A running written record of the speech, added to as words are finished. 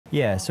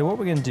Yeah, so what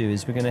we're going to do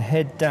is we're going to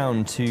head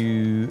down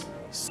to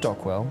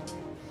Stockwell,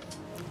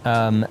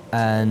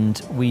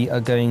 and we are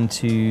going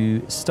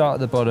to start at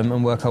the bottom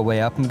and work our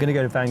way up. I'm going to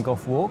go to Van Gogh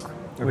Walk,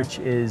 which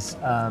is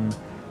a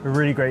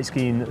really great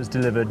scheme that was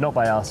delivered not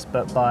by us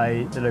but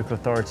by the local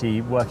authority,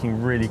 working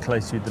really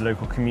closely with the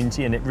local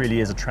community, and it really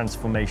is a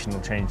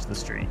transformational change to the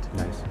street.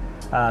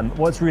 Nice.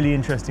 What's really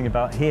interesting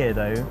about here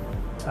though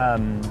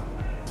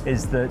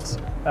is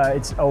that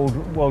it's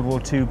old World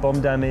War II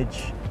bomb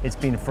damage. It's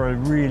been for a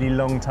really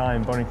long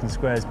time, Bonington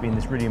Square has been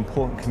this really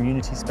important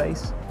community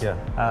space. Yeah.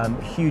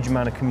 Huge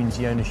amount of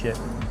community ownership.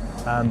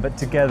 But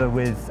together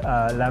with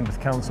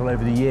Lambeth Council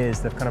over the years,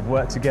 they've kind of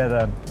worked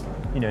together,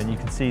 you know, and you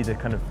can see the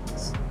kind of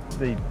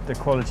the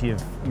quality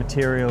of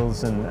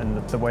materials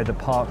and the way the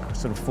park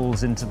sort of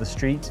falls into the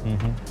street.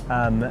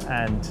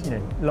 And you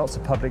know, lots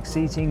of public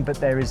seating, but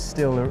there is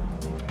still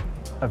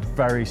a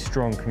very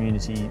strong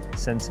community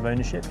sense of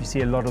ownership. You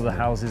see a lot of the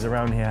houses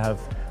around here have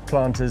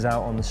planters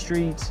out on the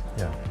street.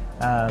 Yeah.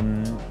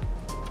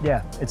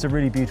 Yeah, it's a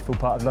really beautiful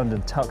part of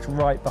London, tucked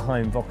right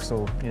behind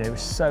Vauxhall. You know,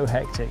 it's so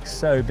hectic,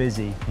 so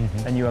busy,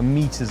 and you are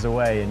meters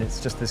away, and it's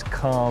just this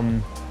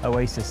calm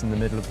oasis in the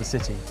middle of the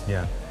city.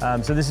 Yeah.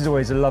 So this is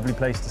always a lovely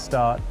place to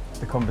start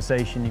the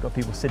conversation. You've got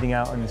people sitting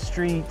out on the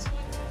street.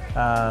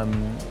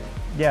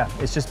 Yeah,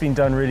 it's just been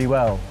done really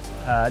well.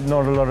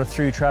 Not a lot of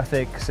through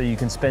traffic, so you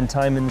can spend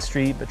time in the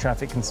street, but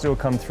traffic can still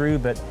come through.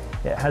 But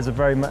it has a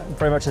very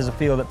much has a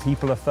feel that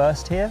people are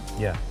first here,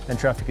 Yeah. and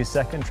traffic is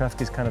second.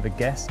 Traffic is kind of a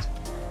guest.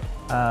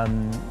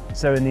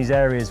 So in these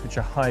areas which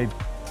are high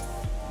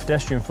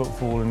pedestrian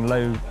footfall and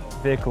low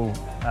vehicle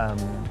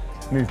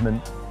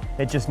movement,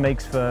 it just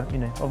makes for, you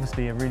know,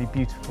 obviously a really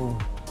beautiful,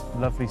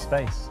 lovely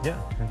space. Yeah.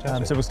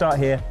 Fantastic. So we'll start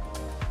here,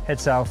 head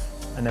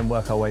south, and then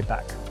work our way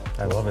back.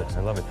 I love it.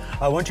 I love it.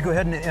 Why don't you go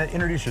ahead and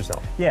introduce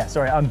yourself? Yeah,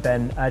 sorry, I'm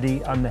Ben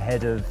Addy. I'm the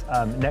head of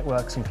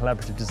Networks and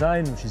Collaborative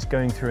Design, which is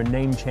going through a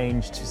name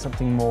change to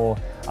something more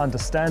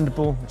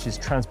understandable, which is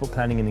transport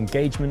planning and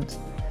engagement.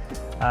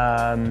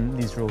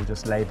 These are all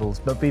just labels,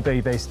 but we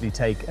basically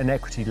take an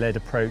equity-led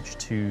approach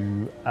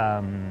to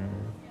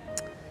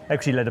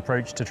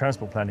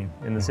transport planning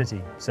in the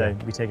city. So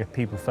we take a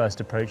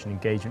people-first approach, an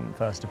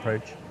engagement-first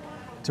approach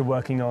to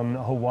working on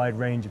a whole wide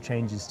range of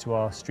changes to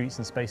our streets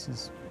and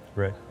spaces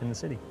in the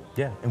city.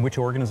 Yeah. And which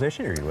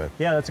organization are you with?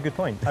 Yeah, that's a good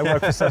point. I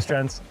work for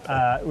Sustrans,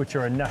 which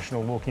are a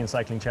national walking and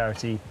cycling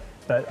charity,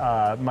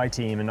 but my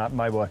team and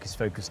my work is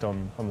focused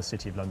on the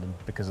City of London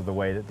because of the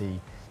way that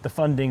the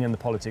funding and the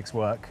politics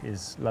work.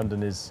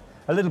 London is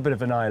a little bit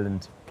of an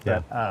island,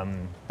 but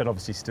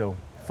obviously still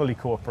fully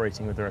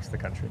cooperating with the rest of the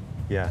country.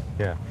 Yeah,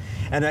 yeah.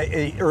 And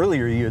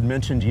earlier you had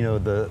mentioned, you know,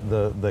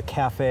 the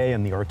cafe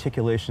and the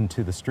articulation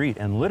to the street,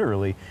 and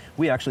literally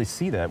we actually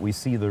see that. We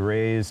see the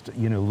raised,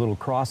 you know, little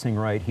crossing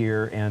right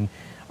here, and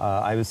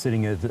I was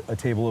sitting at a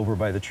table over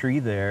by the tree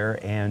there,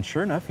 and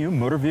sure enough, you know,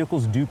 motor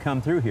vehicles do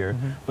come through here,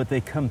 but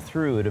they come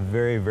through at a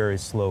very, very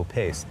slow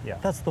pace. Yeah.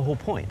 That's the whole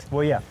point.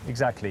 Well, yeah,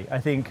 exactly. I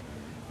think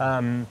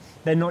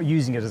they're not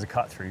using it as a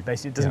cut through.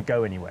 Basically, it doesn't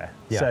go anywhere.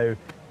 Yeah. So,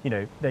 you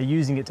know, they're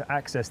using it to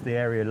access the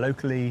area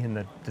locally in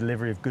the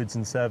delivery of goods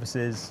and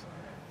services,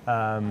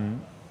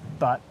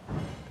 but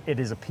it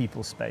is a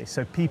people space,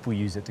 so people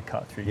use it to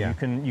cut through. Yeah.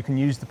 You can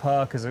use the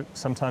park as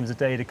sometimes a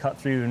day to cut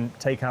through and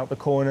take out the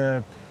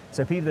corner.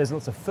 So there's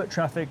lots of foot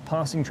traffic,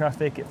 passing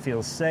traffic. It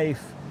feels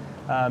safe.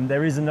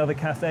 There is another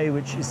cafe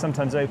which is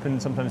sometimes open,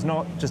 sometimes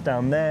not, just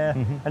down there,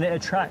 and it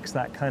attracts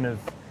that kind of.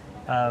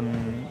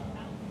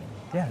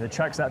 Yeah, it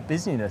attracts that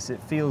busyness. It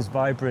feels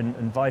vibrant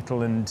and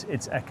vital, and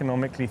it's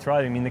economically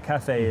thriving. I mean, the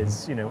cafe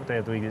is, you know, what day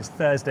of the week? It's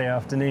Thursday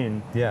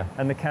afternoon. Yeah.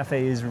 And the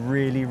cafe is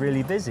really,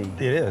 really busy.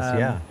 It is,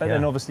 yeah. But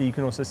then obviously you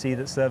can also see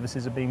that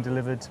services are being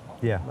delivered.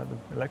 Yeah. Like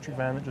the electric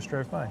van that just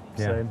drove by.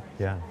 Yeah, So,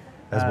 yeah.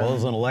 As well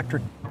as an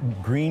electric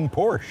green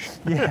Porsche.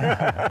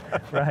 Yeah,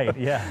 right,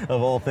 yeah.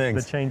 Of all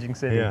things. The changing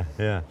city. Yeah,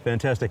 yeah,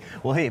 fantastic.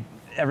 Well, hey,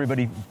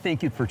 everybody,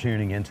 thank you for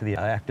tuning in to the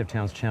Active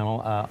Towns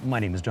channel. My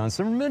name is John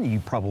Simmerman.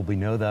 You probably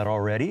know that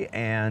already.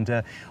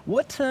 And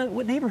what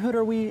neighborhood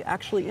are we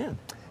actually in?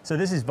 So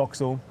this is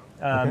Vauxhall,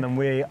 and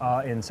we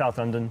are in South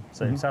London,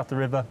 so south of the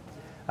river,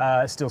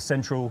 still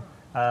central,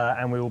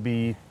 and we will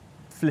be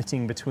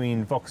flitting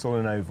between Vauxhall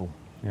and Oval.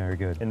 Very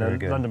good. In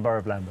the London Borough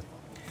of Lambeth.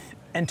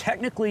 And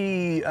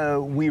technically,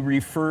 we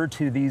refer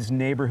to these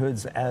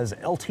neighborhoods as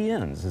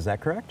LTNs, is that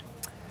correct?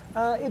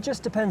 It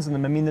just depends on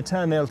them. I mean, the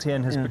term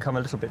LTN has become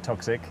a little bit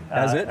toxic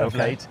of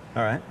late.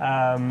 All right.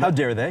 How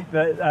dare they?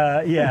 But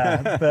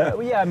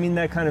I mean,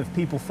 they're kind of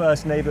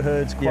people-first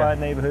neighborhoods, quiet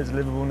neighborhoods,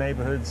 livable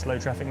neighborhoods,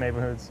 low-traffic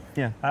neighborhoods.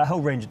 Yeah. A whole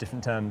range of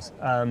different terms.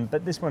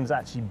 But this one's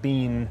actually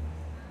been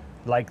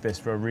like this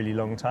for a really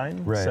long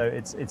time. Right. So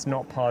it's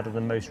not part of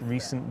the most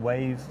recent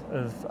wave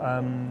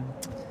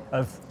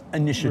of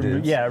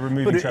initiatives.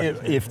 Removing traffic.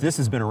 But if this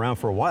has been around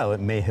for a while,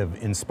 it may have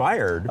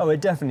inspired. Oh, it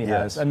definitely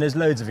has. And there's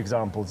loads of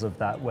examples of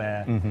that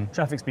where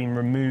traffic's been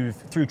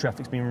removed, through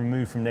traffic's been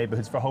removed from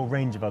neighborhoods for a whole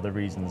range of other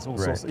reasons.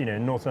 Also, you know,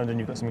 in North London,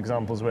 you've got some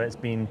examples where it's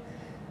been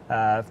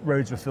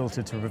roads were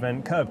filtered to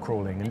prevent curb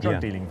crawling and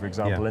drug dealing, for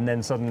example. And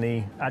then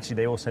suddenly, actually,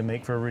 they also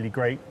make for a really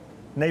great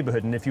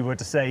neighborhood, and if you were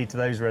to say to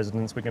those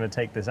residents, we're going to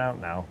take this out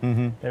now,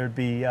 there would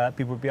be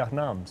people would be up in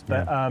arms.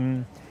 But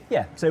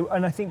yeah, so,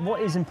 and I think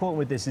what is important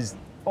with this is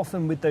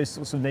often with those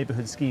sorts of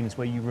neighborhood schemes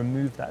where you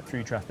remove that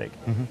through traffic,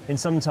 in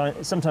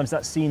sometimes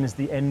that's seen as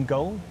the end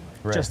goal,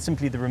 just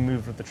simply the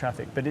removal of the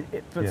traffic. But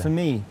but for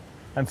me,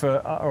 and for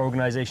our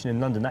organisation in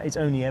London, that is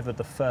only ever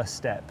the first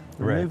step.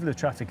 The removal of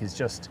traffic is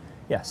just,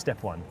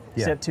 step one.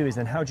 Step two is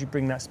then how do you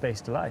bring that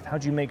space to life? How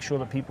do you make sure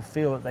that people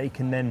feel that they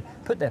can then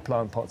put their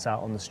plant pots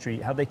out on the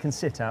street, how they can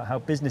sit out, how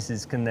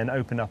businesses can then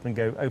open up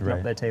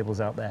their tables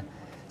out there.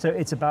 So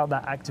it's about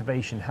that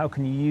activation. How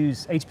can you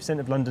use 80%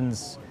 of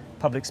London's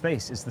public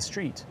space is the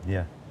street?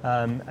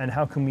 And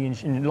how can we,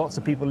 lots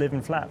of people live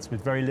in flats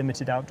with very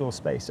limited outdoor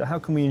space, so how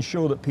can we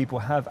ensure that people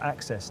have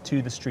access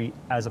to the street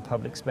as a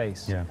public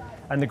space?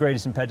 And the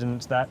greatest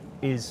impediment to that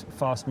is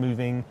fast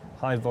moving,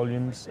 high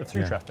volumes of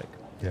through traffic.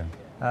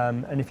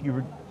 And if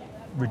you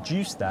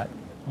reduce that,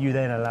 you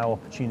then allow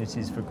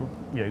opportunities for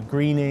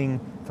greening,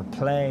 for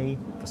play,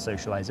 for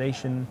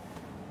socialization.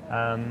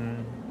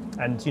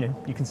 And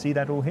you can see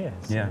that all here.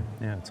 So.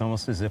 It's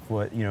almost as if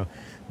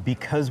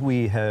because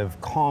we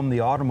have calmed the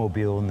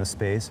automobile in the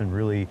space and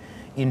really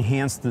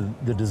enhanced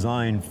the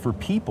design for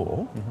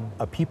people,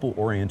 a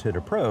people-oriented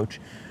approach,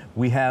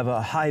 we have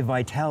a high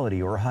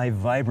vitality or high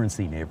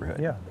vibrancy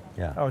neighborhood.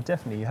 Oh,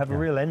 definitely. You have a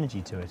real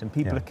energy to it, and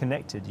people are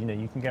connected.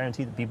 You can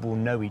guarantee that people will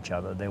know each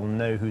other. They will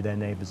know who their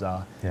neighbours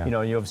are. And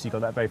you obviously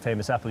got that very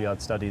famous Appleyard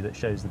study that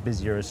shows the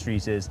busier a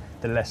street is,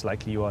 the less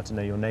likely you are to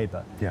know your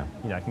neighbour.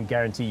 I can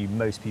guarantee you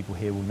most people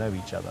here will know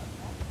each other.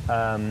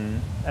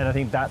 And I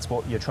think that's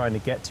what you're trying to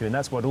get to, and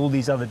that's what all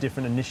these other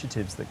different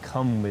initiatives that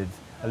come with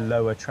a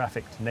lower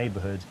trafficked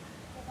neighbourhood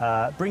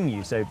bring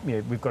you. So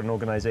we've got an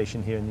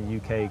organisation here in the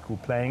UK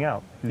called Playing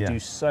Out, who do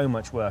so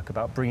much work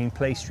about bringing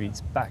play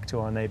streets back to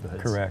our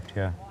neighbourhoods. Correct,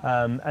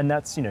 and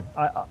that's,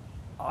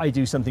 I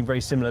do something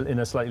very similar in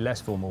a slightly less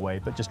formal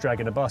way, but just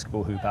dragging a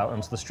basketball hoop out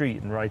onto the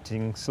street and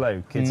writing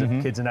slow, kids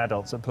and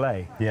adults at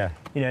play.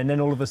 And then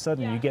all of a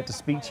sudden you get to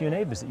speak to your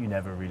neighbours that you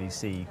never really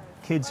see.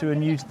 Kids who are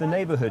new to the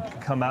neighbourhood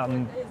can come out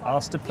and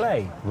ask to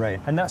play.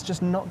 And that's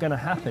just not going to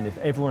happen if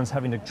everyone's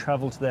having to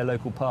travel to their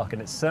local park,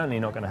 and it's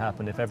certainly not going to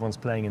happen if everyone's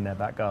playing in their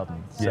back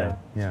garden. So,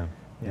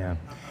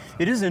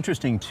 It is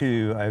interesting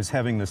too, I was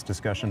having this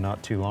discussion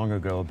not too long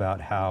ago about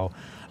how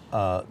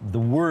the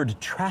word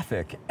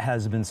traffic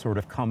has been sort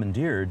of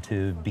commandeered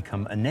to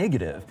become a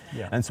negative.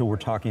 And so we're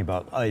talking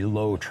about a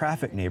low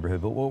traffic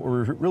neighborhood, but what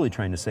we're really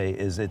trying to say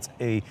is it's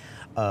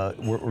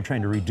we're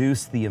trying to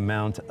reduce the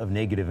amount of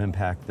negative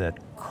impact that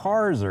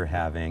cars are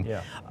having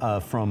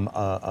from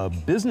a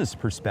business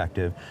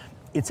perspective.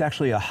 It's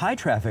actually a high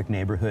traffic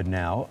neighborhood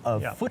now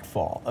of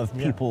footfall, of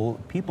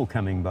people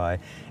coming by.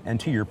 And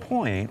to your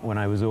point, when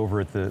I was over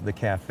at the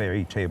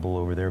cafe table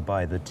over there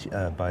by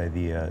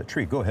the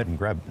tree, go ahead and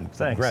grab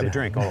a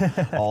drink.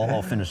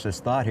 I'll finish this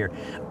thought here.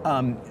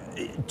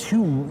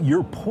 To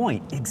your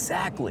point,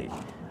 exactly.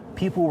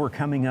 People were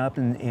coming up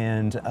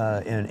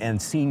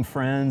and seeing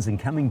friends and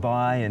coming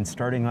by and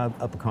starting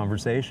up a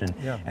conversation.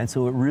 And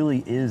so it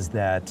really is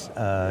that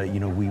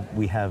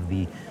we have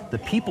the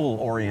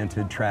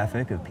people-oriented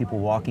traffic of people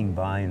walking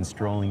by and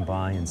strolling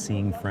by and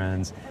seeing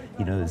friends,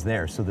 is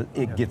there, so that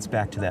it gets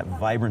back to that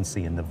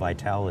vibrancy and the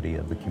vitality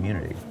of the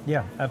community.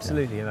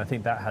 Absolutely. And I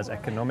think that has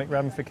economic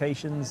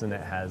ramifications, and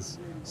it has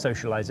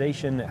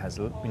socialization. It has,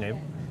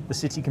 the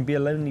city can be a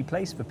lonely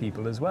place for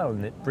people as well,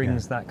 and it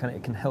brings that kind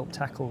of, it can help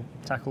tackle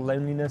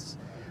loneliness.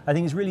 I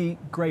think it's really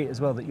great as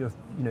well that you're,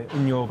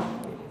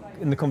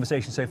 in the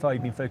conversation so far,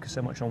 you've been focused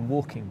so much on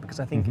walking,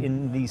 because I think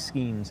in these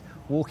schemes,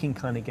 walking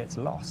kind of gets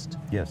lost.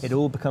 It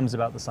all becomes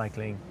about the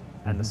cycling,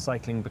 and the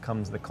cycling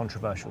becomes the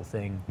controversial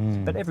thing,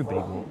 but everybody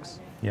walks.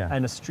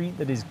 And a street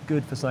that is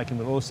good for cycling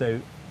will also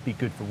be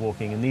good for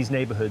walking, and these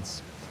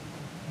neighborhoods,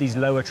 these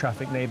lower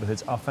traffic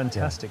neighborhoods, are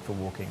fantastic for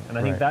walking. And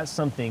I think that's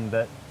something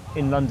that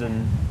in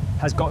London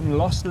has gotten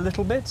lost a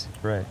little bit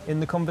in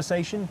the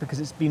conversation, because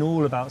it's been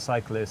all about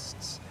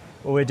cyclists,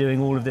 or we're doing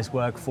all of this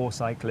work for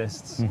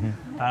cyclists,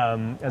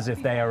 as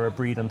if they are a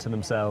breed unto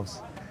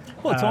themselves.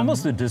 Well, it's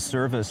almost a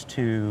disservice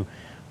to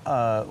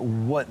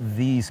what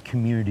these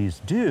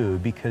communities do,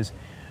 because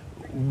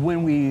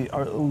when we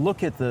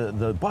look at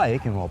the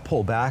bike, and we'll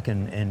pull back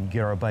and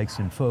get our bikes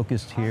in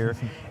focused here,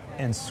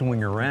 and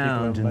swing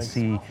around and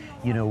see,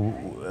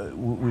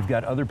 we've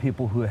got other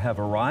people who have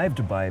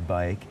arrived by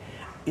bike,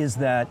 is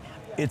that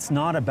it's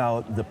not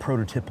about the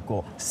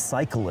prototypical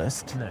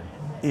cyclist.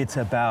 It's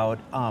about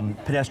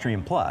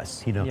pedestrian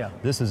plus.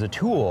 This is a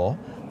tool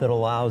that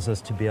allows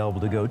us to be able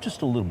to go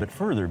just a little bit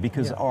further,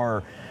 because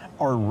our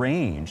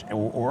range,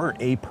 or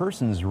a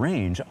person's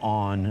range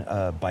on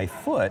by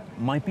foot,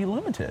 might be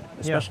limited,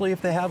 especially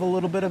if they have a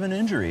little bit of an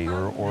injury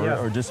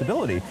or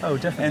disability. Oh,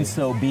 definitely. And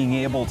so being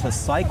able to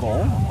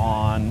cycle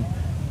on,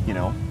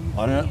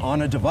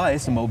 on a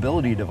device, a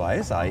mobility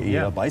device, i.e.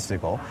 a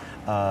bicycle,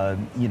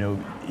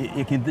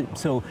 it can.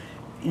 So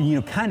you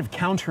know, kind of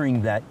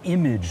countering that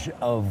image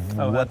of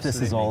what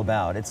this is all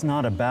about. It's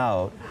not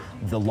about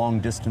the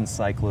long-distance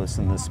cyclist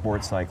and the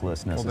sport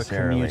cyclist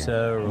necessarily. Or the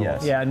commuter. Or,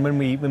 yes. Yeah, and when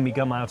we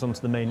come out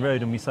onto the main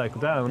road and we cycle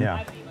down,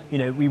 you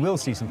know, we will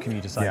see some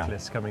commuter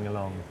cyclists coming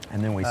along.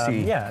 And then we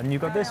see. Yeah, and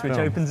you've got this, which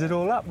opens it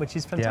all up, which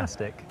is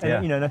fantastic.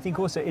 And, you know, and I think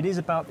also it's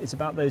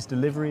about those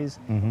deliveries.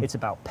 It's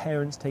about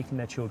parents taking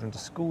their children to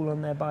school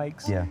on their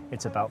bikes. Yeah.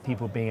 It's about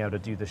people being able to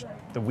do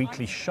the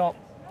weekly shop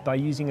by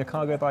using a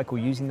cargo bike or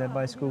using their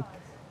bicycle.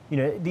 You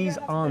know, these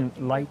aren't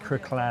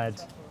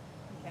lycra-clad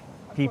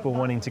people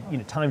wanting to, you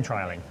know, time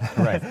trialing.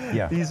 Right,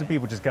 yeah. These are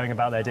people just going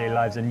about their daily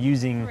lives and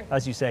using,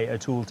 as you say, a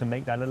tool to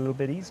make that a little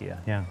bit easier.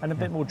 Yeah. And a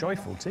bit more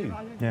joyful too.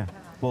 Yeah.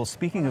 Well,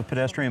 speaking of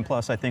Pedestrian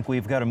Plus, I think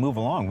we've got to move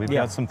along. We've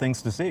got some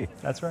things to see.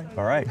 That's right.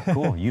 All right,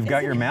 cool. You've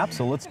got your map,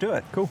 so let's do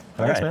it. Cool.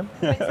 All Thanks,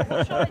 right.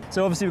 man.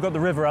 So obviously we've got the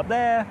river up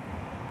there,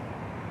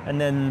 and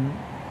then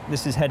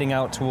this is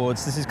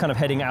kind of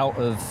heading out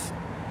of,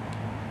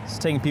 it's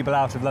taking people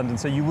out of London.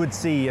 So you would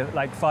see, at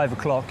like 5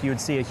 o'clock, you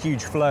would see a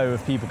huge flow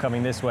of people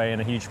coming this way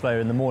and a huge flow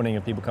in the morning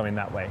of people coming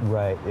that way.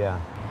 Right, yeah.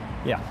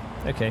 Yeah,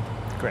 okay,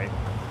 great.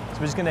 So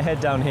we're just gonna head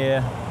down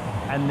here,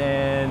 and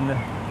then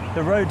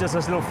the road does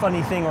this little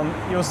funny thing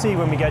you'll see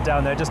when we get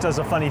down there, it just does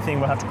a funny thing,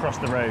 we'll have to cross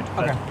the road.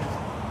 Okay.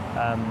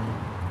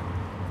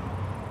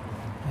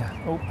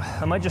 Yeah. Oh,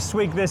 I might just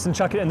swig this and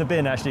chuck it in the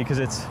bin actually, because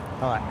it's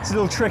a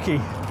little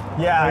tricky.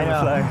 Yeah,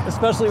 overflow. I know.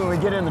 Especially when we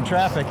get in the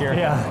traffic here.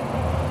 Yeah.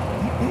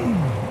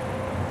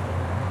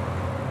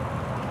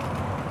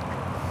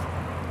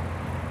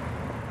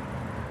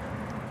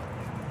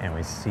 And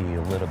we see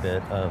a little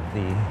bit of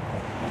the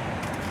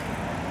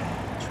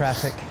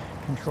traffic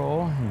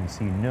control. You can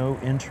see no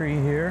entry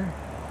here.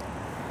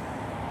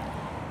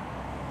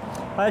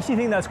 I actually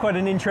think that's quite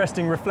an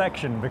interesting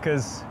reflection,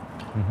 because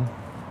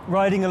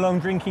riding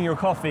along drinking your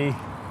coffee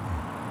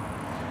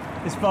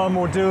is far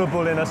more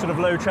doable in a sort of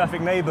low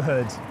traffic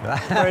neighborhood,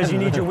 whereas you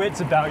need your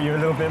wits about you a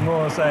little bit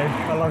more, say,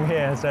 along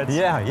here. So it's,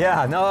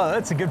 Yeah, no,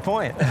 that's a good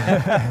point.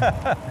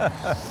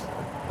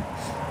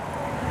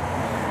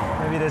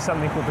 maybe there's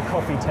something called the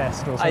coffee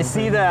test or something. I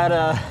see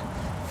that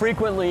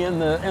frequently in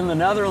the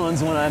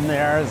Netherlands when I'm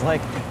there. It's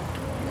like,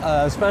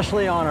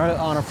 especially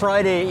on a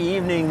Friday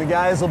evening, the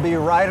guys will be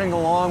riding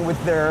along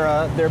with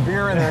their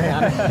beer in their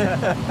hand.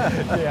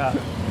 Yeah,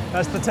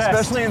 that's the test.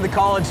 Especially in the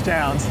college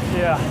towns.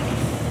 Yeah,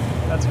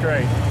 that's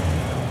great.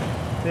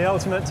 The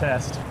ultimate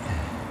test.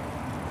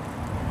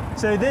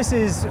 So this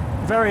is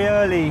very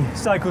early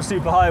cycle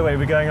superhighway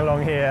we're going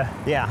along here.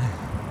 Yeah.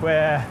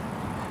 Where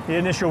the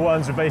initial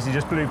ones were basically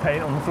just blue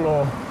paint on the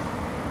floor.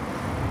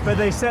 But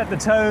they set the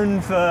tone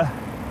for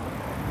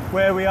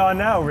where we are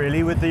now,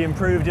 really, with the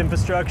improved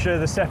infrastructure,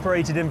 the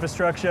separated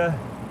infrastructure.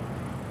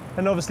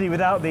 And obviously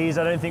without these,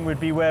 I don't think we'd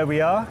be where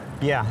we are.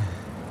 Yeah.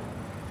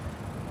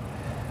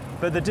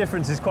 But the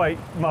difference is quite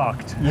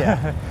marked.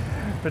 Yeah.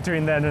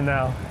 Between then and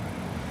now.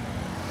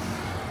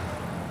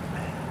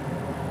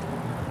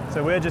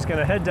 So we're just going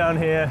to head down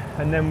here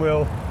and then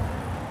we'll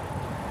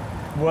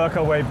work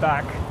our way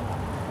back.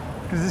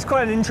 Because it's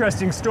quite an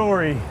interesting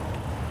story,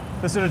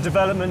 the sort of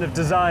development of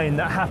design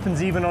that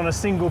happens even on a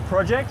single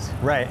project.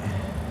 Right.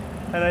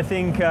 And I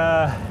think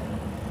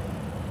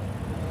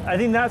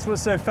that's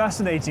what's so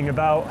fascinating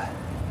about,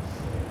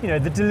 you know,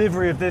 the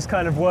delivery of this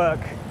kind of work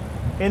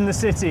in the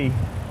city,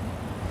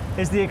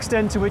 is the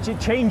extent to which it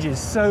changes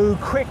so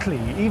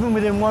quickly, even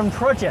within one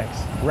project.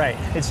 Right.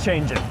 It's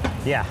changing.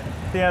 Yeah.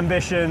 The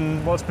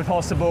ambition, what's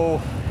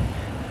possible,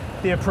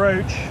 the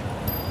approach.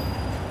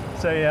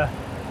 So yeah,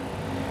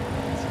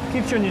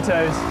 keeps you on your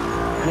toes.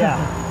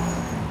 Yeah.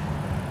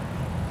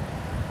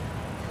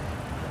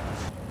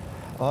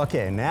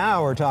 Okay,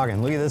 now we're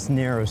talking. Look at this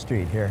narrow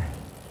street here.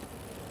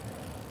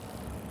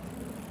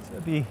 So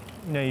it'd be,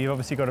 you know, you've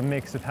obviously got a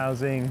mix of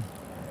housing.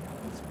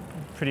 It's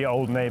a pretty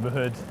old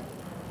neighborhood.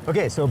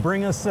 Okay, so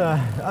bring us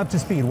up to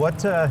speed.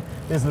 What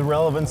is the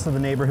relevance of the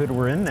neighborhood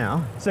we're in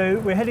now? So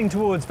we're heading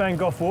towards Van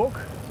Gogh Walk,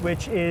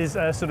 which is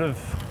a sort of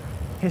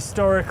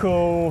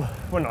historical,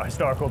 well, not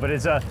historical, but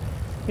it's a,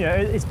 you know,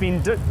 it's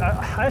been,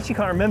 I actually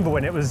can't remember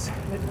when it was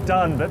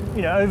done, but,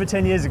 you know, over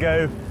 10 years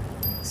ago,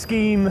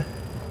 scheme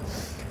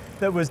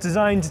that was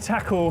designed to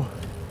tackle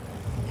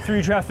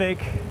through traffic.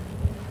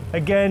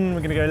 Again, we're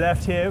going to go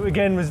left here.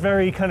 Again, was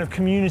very kind of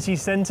community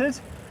centered.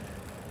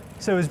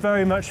 So it was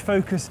very much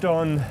focused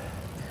on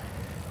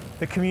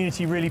the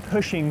community really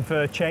pushing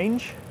for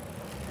change.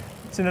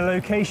 It's in a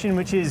location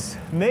which is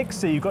mixed,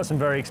 so you've got some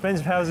very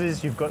expensive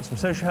houses, you've got some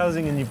social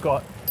housing, and you've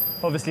got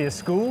obviously a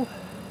school.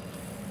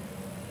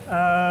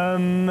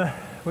 We're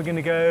going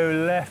to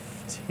go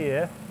left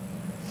here.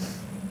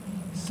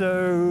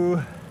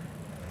 So,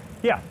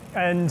 yeah,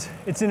 and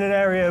it's in an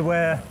area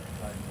where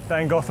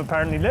Van Gogh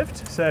apparently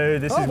lived, so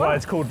this is why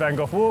it's called Van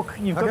Gogh Walk.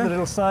 You've got the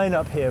little sign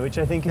up here, which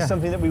I think is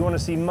something that we want to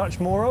see much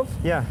more of.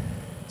 Yeah.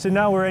 So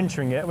now we're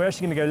entering it. We're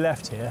actually going to go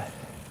left here.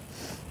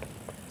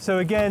 So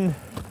again,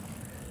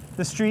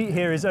 the street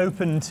here is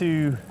open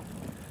to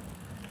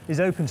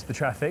the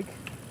traffic,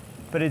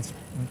 but it's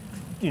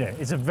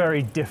it's a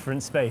very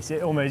different space.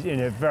 It almost,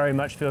 very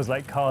much feels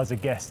like cars are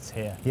guests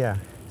here. Yeah.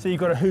 So you've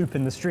got a hoop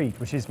in the street,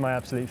 which is my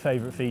absolute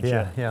favourite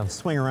feature. Yeah,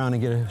 swing around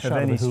and get a shot of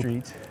any the hoop.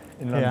 street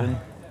in London.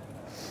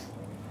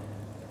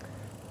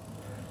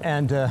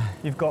 And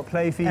you've got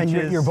play features.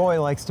 And your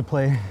boy likes to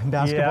play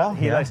basketball? Yeah,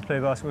 he likes to play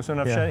basketball. So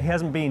when he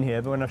hasn't been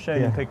here, but when I've shown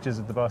him Yeah. pictures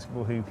of the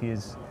basketball hoop, he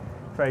is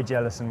very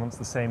jealous and wants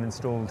the same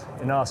installed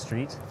in our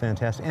street.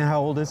 Fantastic. And how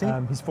old is he?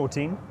 He's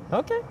 14.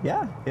 Okay,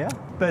 yeah.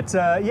 But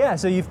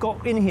so you've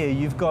got in here,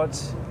 you've got,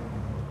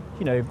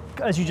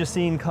 as you just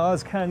seen,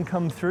 cars can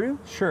come through.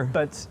 Sure.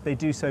 But they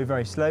do so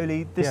very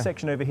slowly. This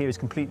section over here is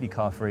completely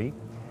car free.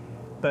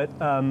 But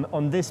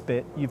on this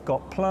bit, you've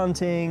got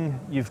planting,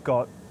 you've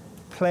got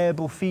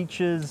playable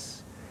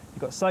features,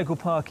 you've got cycle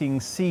parking,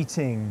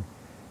 seating.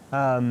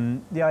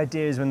 The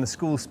idea is when the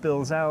school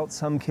spills out,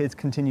 some kids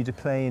continue to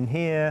play in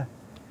here.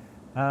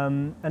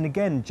 And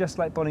again, just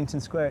like Bonington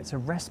Square, it's a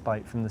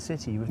respite from the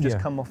city. We've just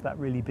come off that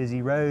really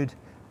busy road.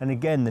 And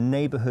again, the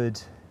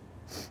neighborhood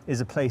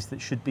is a place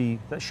that should be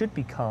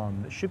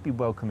calm, that should be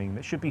welcoming,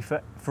 that should be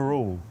for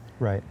all.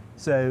 Right.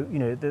 So,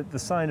 the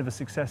sign of a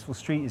successful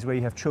street is where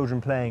you have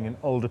children playing and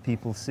older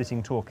people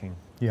sitting talking.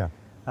 Yeah.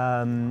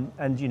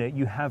 And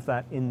you have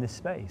that in this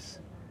space.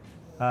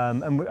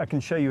 And I can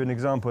show you an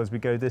example as we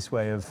go this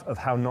way of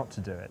how not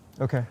to do it.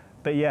 Okay.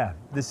 But yeah,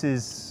 this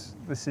is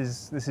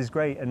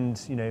great, and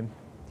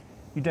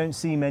you don't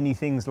see many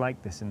things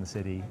like this in the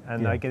city.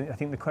 And I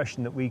think the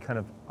question that we kind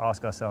of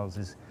ask ourselves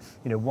is,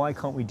 why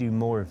can't we do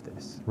more of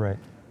this? Right.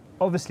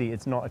 Obviously,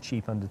 it's not a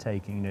cheap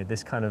undertaking.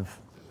 This kind of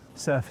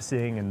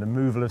surfacing and the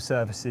removal of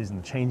surfaces and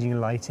the changing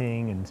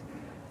lighting, and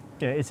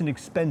it's an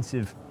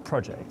expensive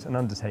project, an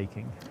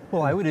undertaking.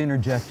 Well, I would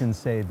interject and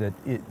say that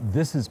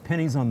this is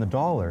pennies on the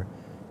dollar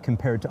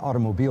compared to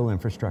automobile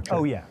infrastructure.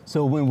 Oh yeah.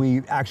 So when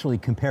we actually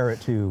compare it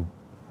to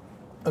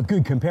a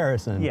good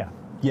comparison,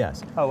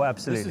 yes. Oh,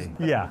 absolutely.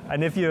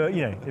 And if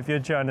you're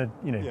trying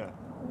to,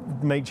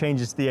 make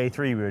changes to the A3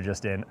 we were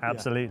just in,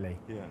 absolutely.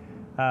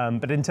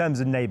 But in terms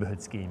of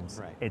neighborhood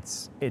schemes,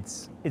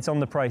 it's on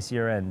the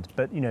pricier end.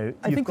 But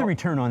I think the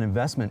return on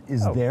investment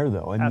is there,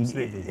 though. I mean,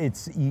 absolutely.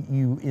 It's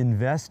you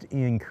invest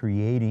in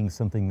creating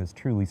something that's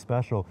truly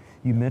special.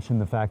 You mentioned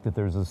the fact that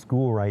there's a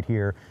school right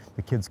here.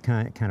 The kids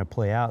kind of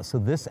play out. So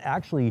this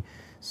actually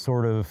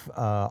sort of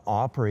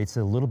operates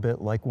a little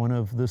bit like one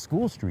of the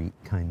school street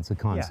kinds of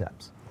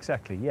concepts. Yeah,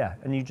 exactly. Yeah,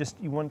 and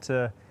you want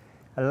to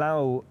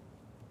allow.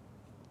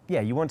 Yeah,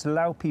 you want to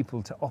allow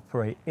people to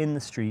operate in the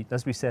street.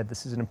 As we said,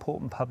 this is an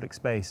important public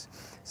space.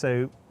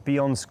 So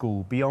beyond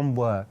school, beyond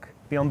work,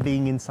 beyond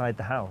being inside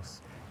the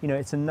house,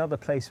 it's another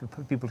place for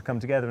people to come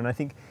together. And I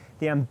think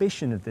the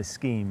ambition of this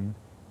scheme,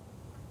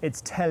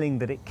 it's telling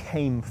that it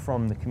came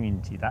from the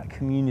community, that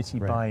community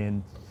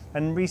buy-in.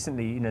 And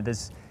recently,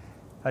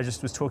 I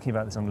just was talking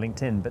about this on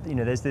LinkedIn, but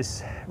there's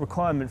this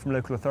requirement from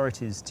local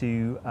authorities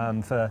to,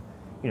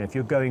 if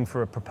you're going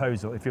for a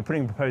proposal, if you're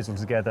putting a proposal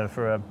together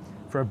for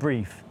a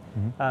brief,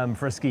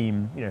 for a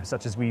scheme,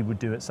 such as we would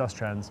do at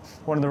Sustrans,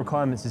 one of the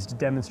requirements is to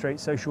demonstrate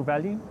social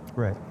value.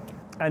 Right.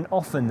 And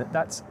often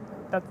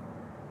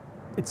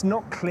it's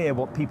not clear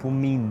what people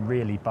mean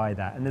really by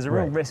that, and there's a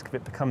real risk of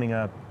it becoming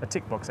a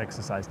tick box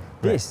exercise.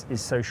 This is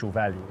social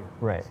value.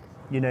 Right.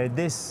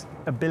 This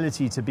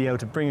ability to be able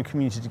to bring a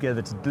community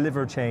together to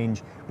deliver a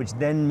change, which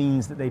then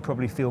means that they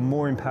probably feel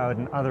more empowered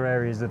in other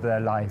areas of their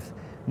life,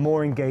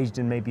 more engaged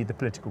in maybe the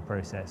political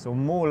process, or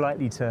more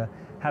likely to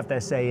have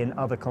their say in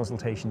other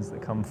consultations that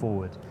come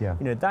forward. Yeah.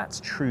 That's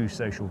true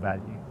social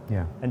value.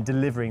 Yeah. And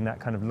delivering that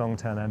kind of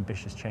long-term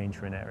ambitious change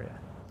for an area.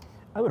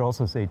 I would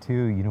also say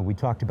too, we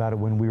talked about it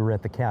when we were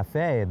at the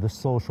cafe, the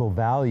social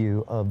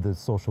value of the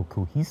social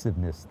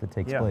cohesiveness that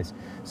takes place.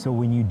 So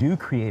when you do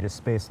create a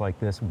space like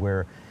this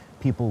where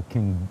people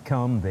can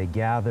come, they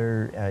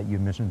gather, you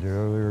mentioned it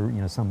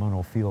earlier, someone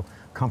will feel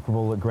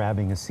comfortable at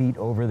grabbing a seat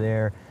over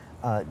there.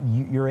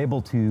 You're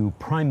able to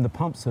prime the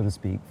pump, so to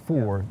speak,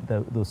 for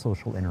those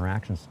social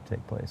interactions to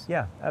take place.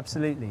 Yeah,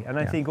 absolutely. And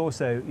I think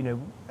also,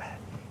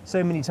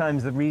 so many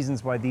times the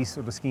reasons why these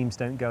sort of schemes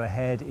don't go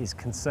ahead is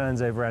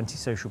concerns over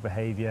antisocial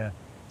behavior,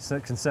 so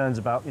concerns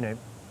about,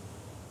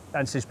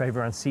 antisocial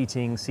behavior around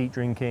seating, seat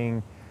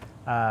drinking,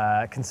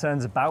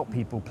 concerns about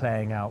people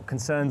playing out,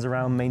 concerns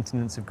around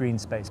maintenance of green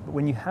space. But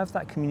when you have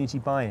that community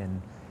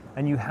buy-in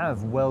and you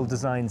have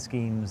well-designed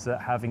schemes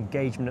that have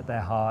engagement at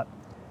their heart,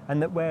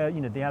 and that where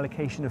the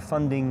allocation of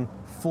funding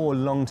for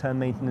long-term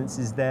maintenance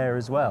is there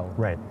as well.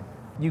 Right.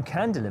 You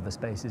can deliver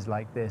spaces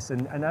like this,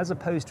 and as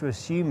opposed to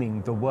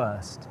assuming the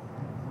worst,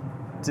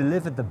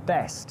 deliver the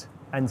best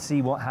and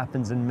see what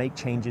happens and make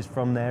changes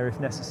from there if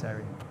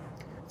necessary.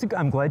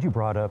 I'm glad you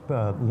brought up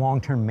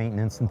long-term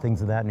maintenance and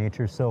things of that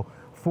nature. So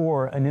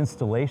for an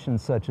installation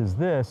such as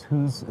this,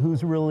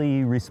 who's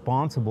really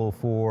responsible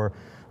for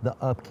the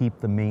upkeep,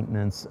 the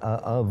maintenance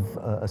of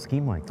a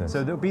scheme like this?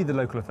 So there'll be the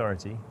local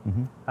authority.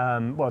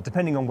 Well,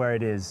 depending on where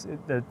it is,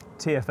 the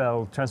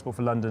TfL, Transport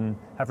for London,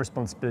 have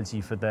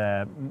responsibility for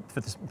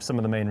some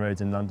of the main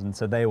roads in London,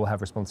 so they will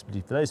have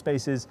responsibility for those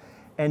spaces.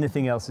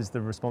 Anything else is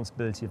the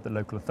responsibility of the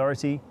local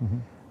authority.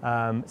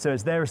 So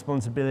it's their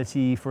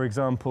responsibility, for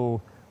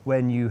example,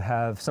 when you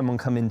have someone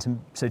come in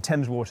so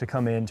Thames Water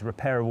come in to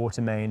repair a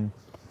water main,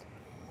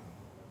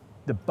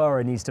 the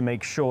borough needs to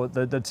make sure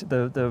that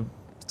the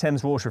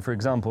Thames Water, for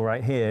example,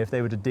 right here, if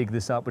they were to dig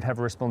this up, would have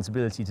a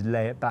responsibility to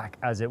lay it back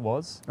as it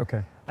was.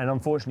 Okay. And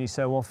unfortunately,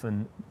 so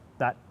often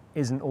that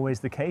isn't always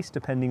the case,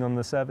 depending on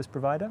the service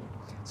provider.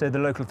 So the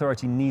local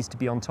authority needs to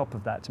be on top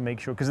of that to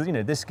make sure, because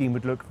this scheme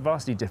would look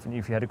vastly different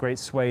if you had a great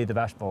swathe of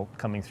asphalt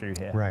coming through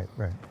here. Right,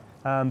 right.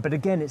 But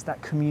again, it's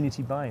that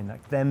community buy-in,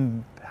 like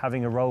them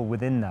having a role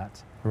within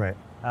that, Right.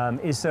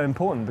 is so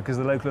important, because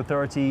the local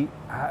authority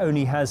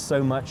only has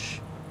so much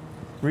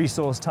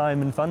resource,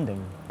 time and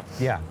funding.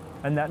 Yeah.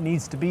 And that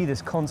needs to be this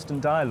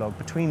constant dialogue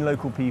between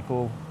local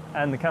people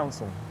and the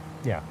council.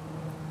 Yeah.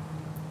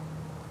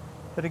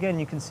 But again,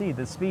 you can see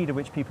the speed at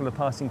which people are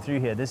passing through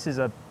here. This is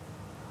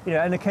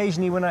and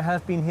occasionally when I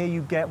have been here,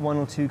 you get 1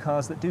 or 2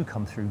 cars that do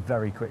come through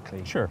very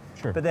quickly. Sure,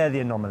 sure. But they're the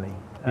anomaly.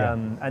 Yeah.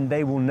 And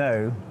they will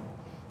know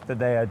that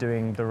they are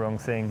doing the wrong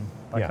thing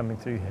by coming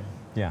through here.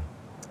 Yeah.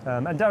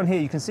 And down here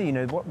you can see,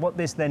 what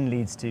this then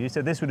leads to.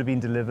 So this would have been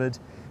delivered.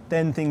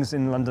 Then things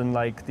in London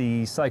like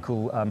the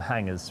cycle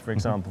hangers, for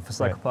example, for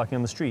cycle parking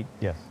on the street.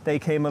 Yes. They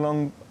came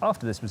along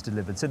after this was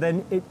delivered. So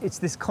then it's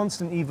this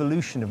constant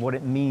evolution of what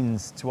it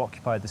means to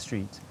occupy the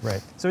street.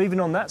 Right. So even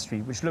on that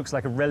street, which looks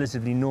like a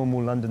relatively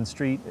normal London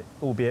street,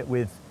 albeit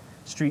with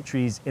street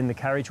trees in the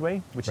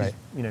carriageway, which is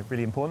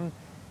really important,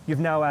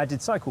 you've now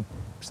added cycle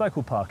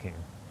parking.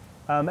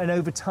 And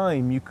over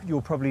time,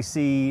 you'll probably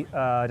see,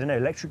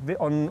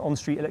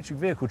 on-street electric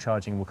vehicle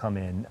charging will come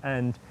in.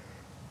 And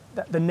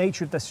the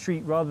nature of the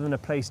street, rather than a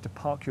place to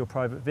park your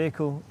private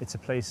vehicle, it's a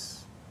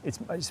place,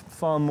 it's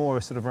far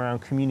more sort of around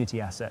community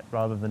asset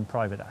rather than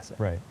private asset.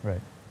 Right,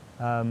 right.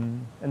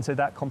 And so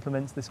that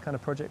complements this kind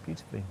of project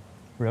beautifully.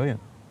 Brilliant.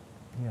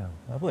 Yeah.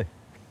 Lovely.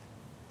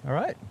 All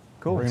right.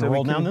 Cool. We're going to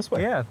roll down this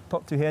way. Yeah,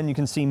 pop through here and you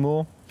can see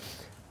more.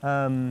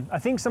 I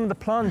think some of the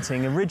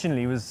planting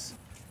originally was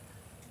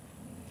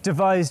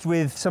devised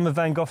with some of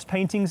Van Gogh's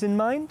paintings in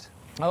mind.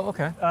 Oh,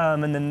 okay.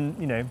 And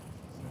then,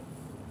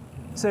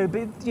 so,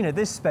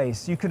 this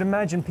space, you could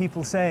imagine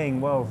people saying,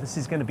 well, this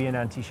is going to be an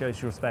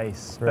anti-social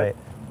space. Right.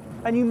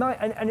 And you might,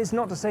 and it's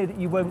not to say that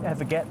you won't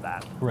ever get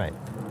that. Right.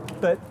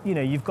 But,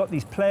 you've got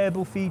these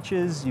playable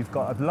features, you've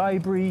got a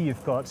library,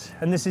 you've got,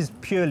 and this is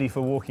purely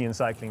for walking and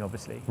cycling,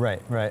 obviously.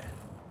 Right, right.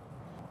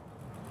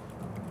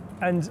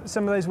 And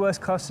some of those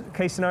worst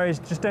case scenarios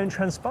just don't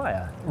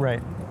transpire.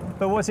 Right.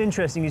 But what's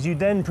interesting is you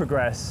then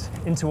progress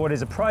into what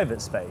is a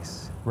private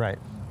space. Right.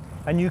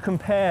 And you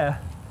compare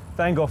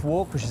Van Gogh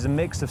Walk, which is a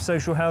mix of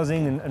social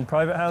housing and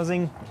private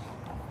housing,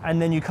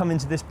 and then you come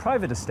into this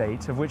private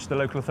estate of which the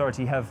local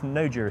authority have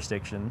no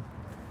jurisdiction.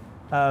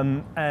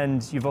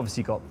 And you've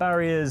obviously got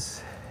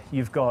barriers,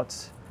 you've got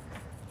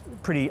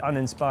pretty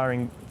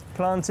uninspiring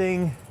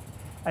planting,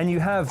 and you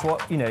have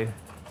what,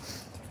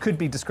 could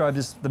be described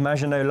as the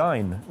Maginot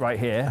Line right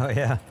here. Oh,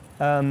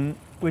 yeah.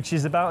 Which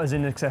is about as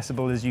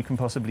inaccessible as you can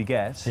possibly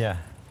get. Yeah.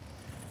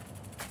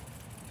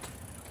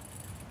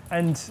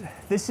 And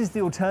this is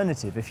the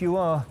alternative. If you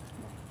are,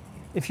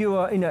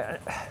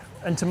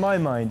 and to my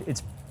mind,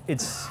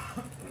 it's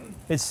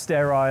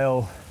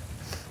sterile.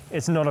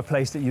 It's not a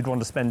place that you'd want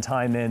to spend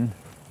time in.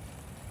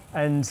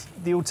 And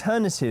the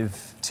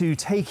alternative to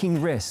taking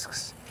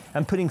risks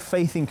and putting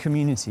faith in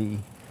community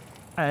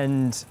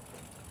and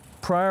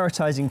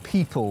prioritizing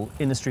people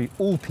in the street,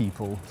 all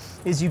people,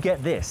 is you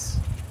get this,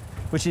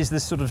 which is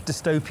this sort of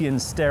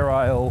dystopian,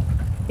 sterile,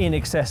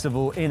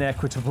 inaccessible,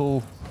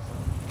 inequitable,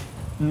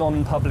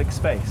 non-public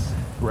space.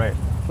 Right.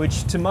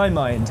 Which, to my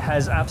mind,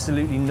 has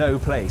absolutely no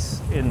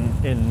place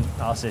in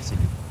our city.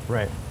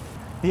 Right.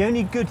 The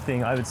only good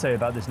thing I would say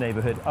about this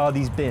neighborhood are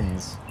these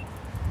bins.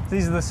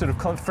 These are the sort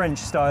of French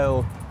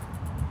style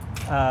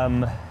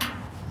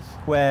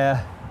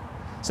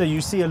so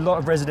you see a lot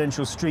of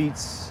residential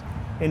streets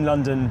in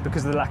London,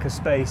 because of the lack of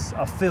space,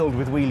 are filled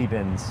with wheelie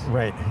bins.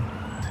 Right.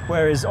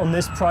 Whereas on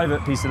this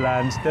private piece of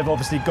land, they've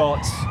obviously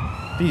got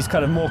these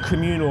kind of more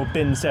communal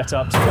bin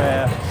setups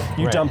where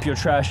you dump your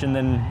trash, and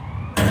then,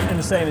 and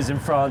the same as in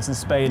France and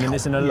Spain, and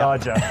it's in a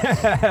larger,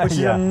 which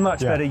is a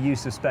much better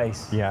use of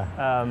space. Yeah.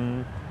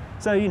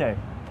 So,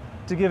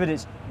 to give it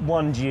its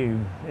one due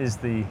is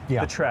the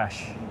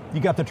trash. You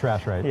got the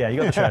trash right. Yeah, you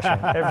got the trash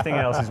right. Everything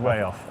else is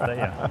way off. But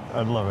yeah.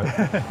 I love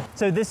it.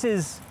 So this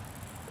is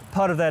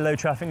part of their low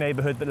traffic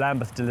neighborhood that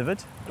Lambeth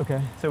delivered. Okay.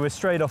 So we're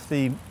straight off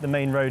the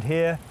main road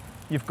here.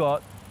 You've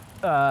got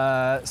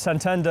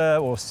Santander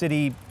or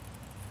City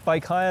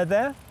bike hire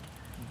there,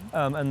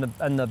 and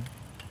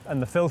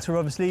the filter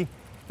obviously,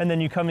 and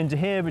then you come into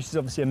here, which is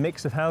obviously a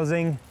mix of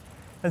housing.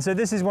 And so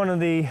this is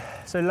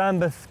so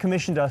Lambeth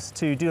commissioned us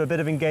to do a bit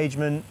of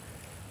engagement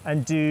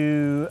and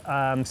do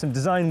some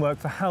design work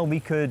for how we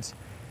could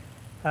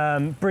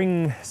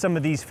bring some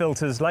of these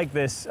filters like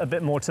this a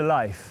bit more to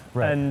life.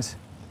 Right. And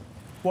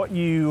what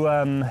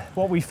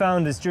we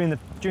found is during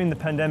the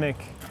pandemic,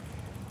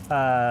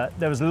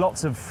 there was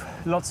lots of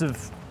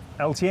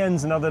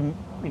LTNs and other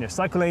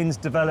cycle lanes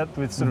developed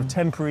with sort of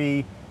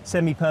temporary,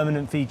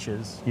 semi-permanent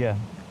features. Yeah.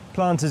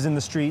 planters in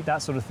the street,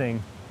 that sort of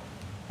thing.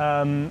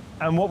 And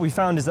what we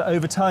found is that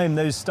over time,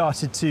 those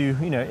started to,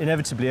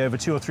 inevitably over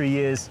 2 or 3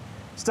 years,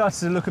 started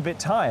to look a bit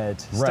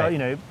tired.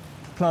 Right.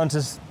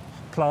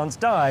 Plants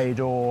died,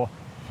 or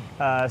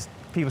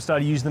people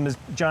started using them as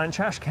giant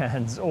trash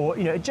cans, or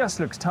it just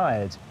looks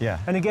tired. Yeah.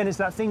 And again, it's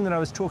that thing that I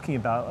was talking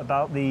about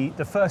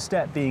the first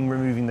step being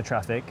removing the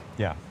traffic.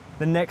 Yeah.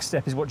 The next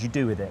step is what you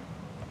do with it.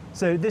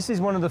 So this is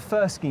one of the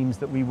first schemes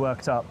that we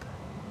worked up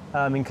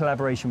in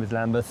collaboration with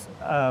Lambeth.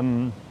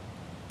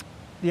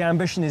 The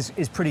ambition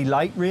is pretty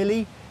light,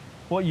 really.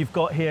 What you've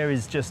got here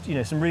is just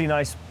some really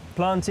nice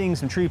planting,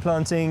 some tree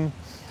planting,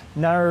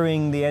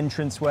 narrowing the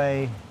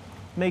entranceway,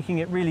 making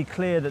it really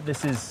clear that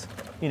this is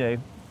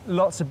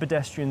lots of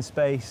pedestrian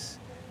space,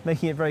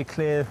 making it very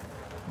clear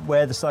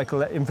where the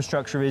cycle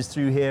infrastructure is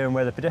through here and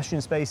where the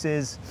pedestrian space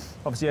is.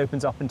 Obviously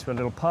opens up into a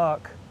little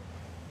park.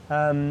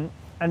 And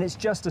it's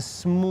just a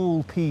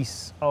small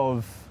piece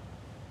of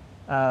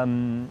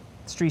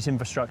street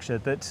infrastructure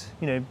that,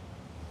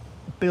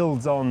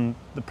 builds on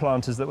the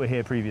planters that were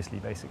here previously,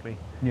 basically.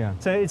 Yeah.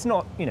 So it's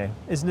not,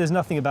 there's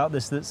nothing about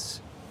this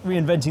that's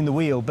reinventing the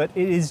wheel, but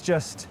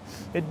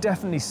it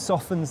definitely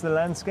softens the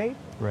landscape.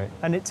 Right.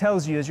 And it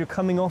tells you as you're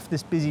coming off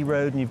this busy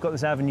road and you've got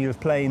this avenue of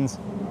plane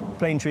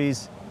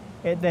trees,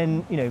 it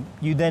then,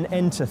 you then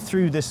enter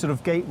through this sort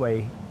of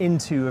gateway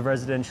into a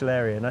residential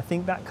area. And I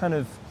think that kind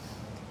of,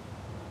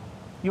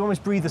 you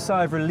almost breathe a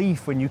sigh of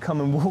relief when you come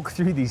and walk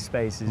through these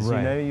spaces,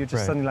 right. You're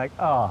just right. suddenly like,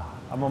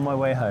 I'm on my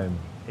way home.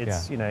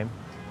 It's,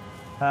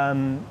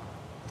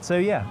 so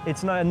yeah,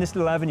 it's nice, and this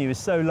little avenue is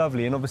so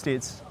lovely, and obviously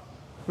it's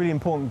really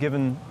important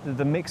given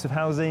the mix of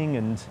housing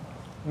and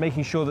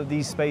making sure that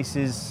these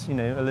spaces,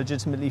 are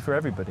legitimately for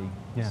everybody.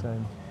 Yeah.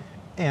 So.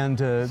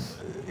 And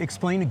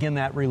explain again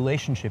that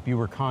relationship. You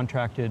were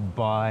contracted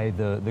by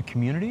the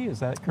community, is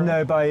that correct?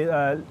 No,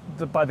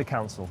 by the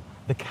council.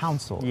 The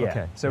council, yeah.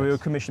 Okay. So we were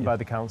commissioned by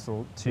the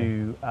council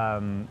to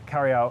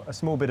carry out a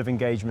small bit of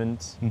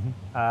engagement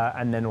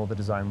and then all the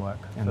design work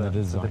and for the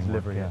design the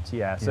delivery. work,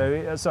 Yeah. So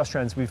at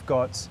Sustrans we've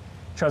got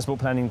transport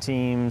planning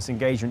teams,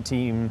 engagement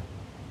team,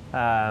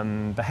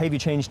 behaviour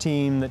change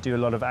team that do a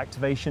lot of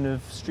activation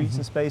of streets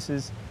and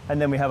spaces,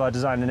 and then we have our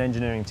design and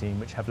engineering team,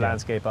 which have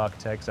landscape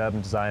architects,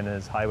 urban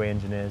designers, highway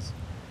engineers,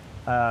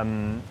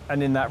 and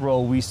in that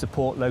role we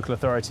support local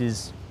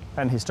authorities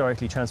and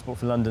historically Transport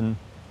for London,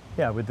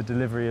 with the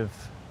delivery of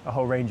a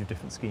whole range of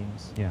different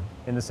schemes. Yeah.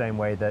 In the same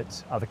way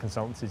that other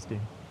consultancies do.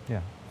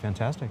 Yeah.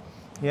 Fantastic.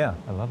 Yeah.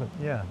 I love it.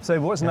 Yeah.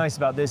 So what's nice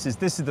about this is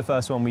the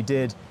first one we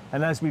did,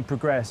 and as we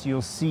progress,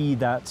 you'll see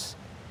that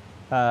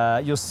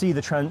you'll see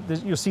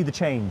the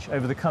change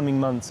over the coming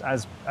months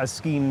as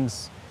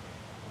schemes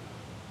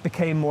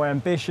became more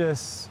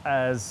ambitious,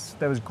 as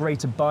there was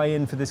greater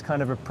buy-in for this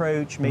kind of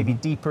approach, maybe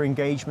deeper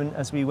engagement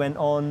as we went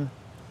on.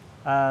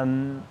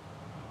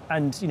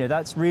 And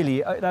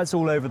that's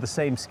all over the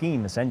same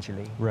scheme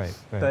essentially. Right.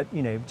 But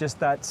just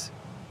that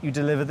you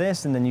deliver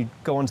this and then you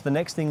go on to the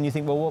next thing and you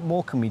think, well, what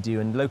more can we do?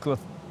 And local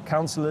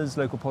councillors,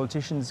 local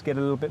politicians get a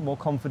little bit more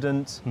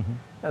confident.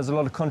 There's a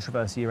lot of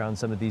controversy around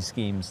some of these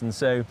schemes. And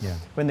so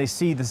when they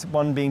see this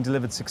one being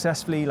delivered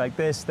successfully like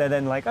this, they're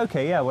then like,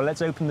 okay, well,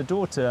 let's open the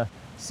door to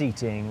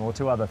seating or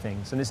to other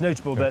things. And it's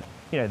notable that,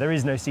 there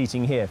is no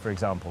seating here, for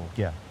example.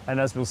 Yeah. And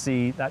as we'll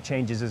see, that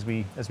changes as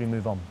we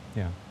move on.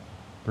 Yeah.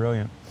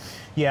 Brilliant.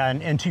 Yeah,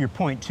 and to your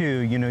point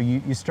too,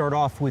 you start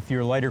off with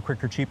your lighter,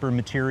 quicker, cheaper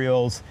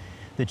materials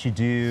that you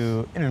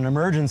do in an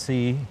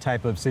emergency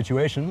type of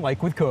situation,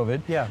 like with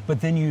COVID. Yeah.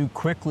 But then you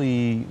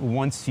quickly,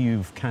 once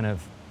you've kind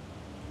of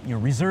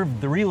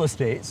reserved the real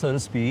estate, so to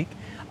speak,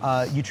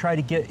 you try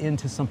to get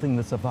into something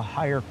that's of a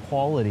higher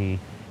quality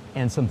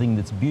and something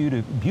that's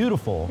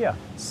beautiful. Yeah.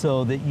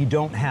 So that you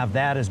don't have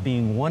that as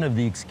being one of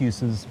the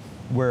excuses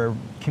where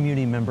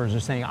community members are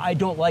saying, I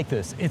don't like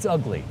this, it's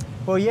ugly.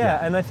 Well,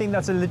 and I think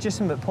that's a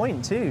legitimate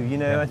point too.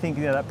 I think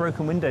that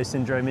broken window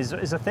syndrome is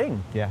a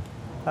thing. Yeah.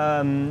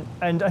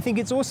 And I think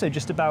it's also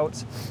just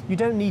about, you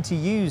don't need to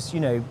use,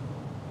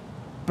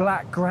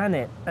 black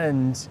granite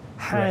and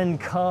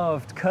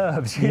hand-carved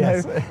curbs.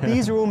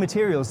 These are all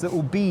materials that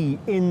will be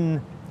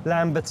in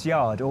Lambeth's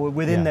yard or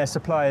within their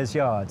supplier's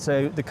yard.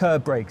 So the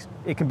curb breaks,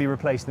 it can be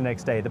replaced the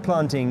next day. The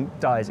planting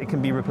dies, it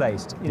can be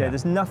replaced.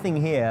 There's nothing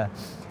here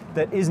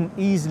that isn't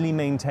easily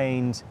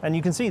maintained, and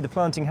you can see the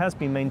planting has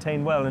been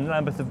maintained well, and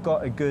Lambeth have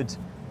got a good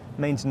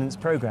maintenance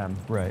program.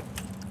 Right.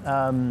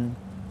 From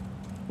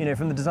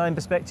the design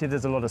perspective,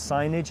 there's a lot of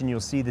signage, and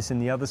you'll see this in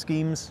the other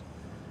schemes,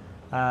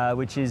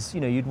 which is,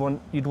 you'd want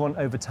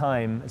over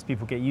time, as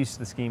people get used to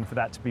the scheme, for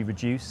that to be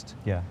reduced.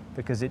 Yeah.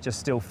 Because it just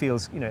still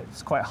feels,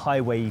 it's quite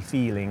highway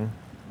feeling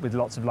with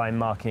lots of line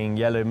marking,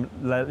 yellow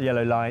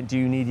line. Do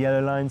you need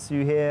yellow lines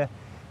through here?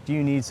 Do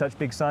you need such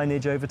big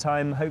signage over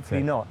time?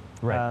 Hopefully not.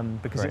 Right.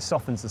 Because it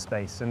softens the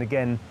space. And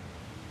again,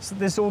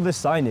 all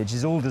this signage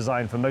is all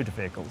designed for motor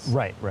vehicles.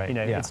 Right.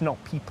 It's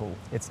not people.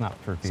 It's not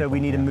for people. So we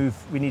need to move.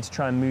 We need to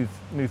try and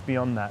move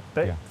beyond that.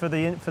 But for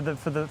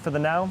the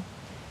now,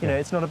 You know,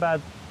 it's not a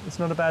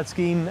bad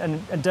scheme,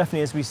 and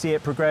definitely as we see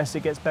it progress,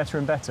 it gets better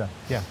and better.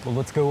 Yeah. Well,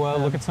 let's go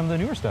look at some of the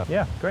newer stuff.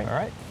 Yeah, great. All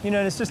right. You know,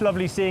 and it's just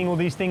lovely seeing all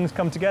these things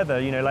come together.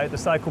 You know, like the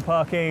cycle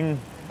parking,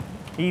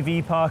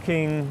 EV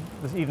parking,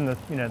 even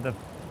the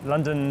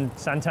London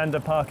Santander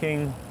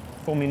parking,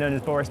 formerly known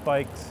as Boris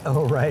Bikes.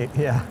 Oh, right.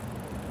 Yeah.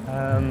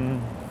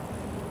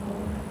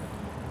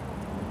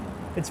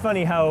 It's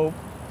funny how,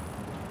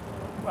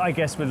 I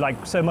guess, with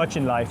like so much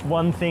in life,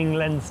 one thing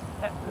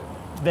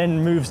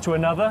then moves to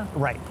another.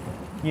 Right.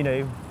 You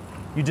know,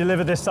 you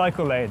deliver this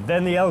cycle lane,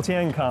 then the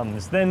LTN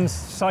comes, then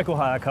cycle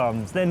hire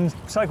comes, then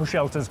cycle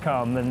shelters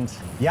come, and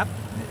yep,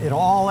 it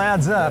all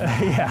adds up.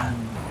 yeah.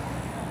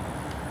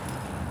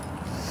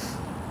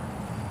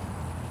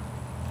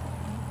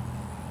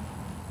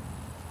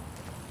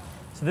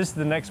 So this is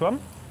the next one.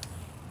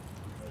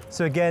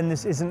 So again,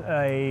 this isn't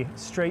a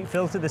straight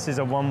filter, this is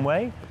a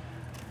one-way.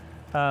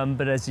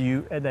 But as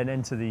you then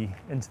enter the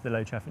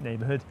low traffic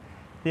neighborhood,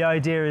 the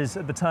idea is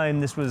at the time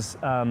this was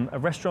a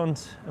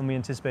restaurant, and we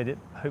anticipate it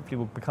hopefully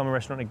will become a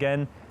restaurant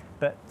again.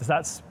 But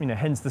that's, you know,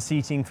 hence the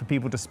seating for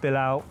people to spill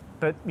out.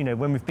 But, you know,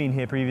 when we've been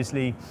here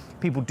previously,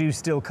 people do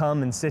still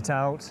come and sit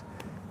out.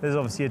 There's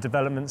obviously a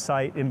development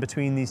site in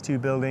between these two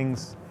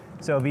buildings.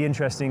 So it'll be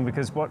interesting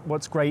because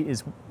what's great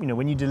is, you know,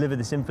 when you deliver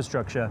this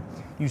infrastructure,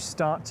 you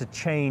start to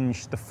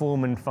change the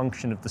form and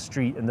function of the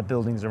street and the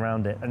buildings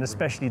around it, and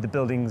especially the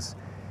buildings.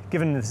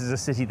 Given this is a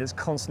city that's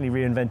constantly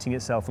reinventing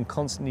itself and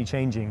constantly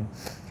changing,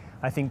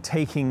 I think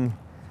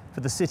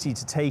for the city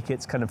to take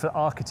its kind of, for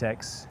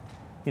architects,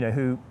 you know,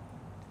 who,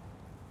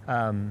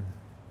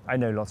 I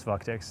know lots of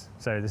architects,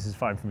 so this is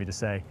fine for me to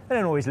say, they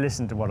don't always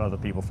listen to what other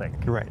people think.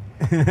 Right.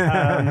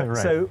 Right.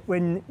 So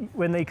when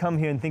they come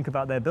here and think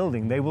about their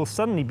building, they will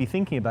suddenly be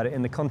thinking about it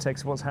in the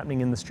context of what's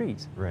happening in the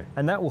street. Right.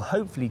 And that will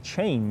hopefully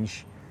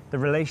change the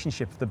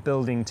relationship of the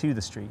building to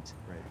the street.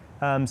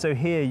 So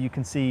here you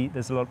can see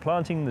there's a lot of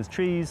planting, there's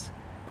trees.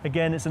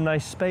 Again, it's a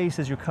nice space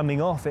as you're coming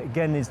off. It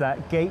again is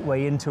that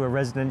gateway into a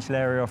residential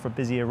area off a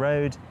busier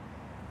road.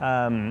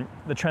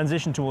 The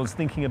transition towards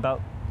thinking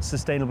about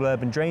sustainable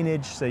urban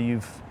drainage. So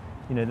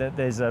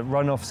there's a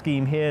runoff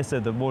scheme here, so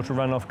the water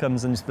runoff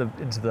comes into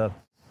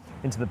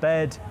the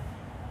bed.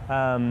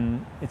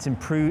 It's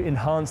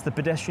enhanced the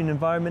pedestrian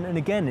environment, and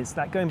again, it's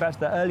that going back to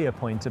the earlier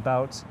point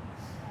about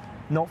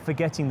not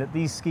forgetting that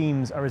these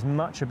schemes are as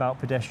much about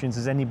pedestrians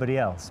as anybody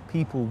else.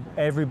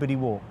 Everybody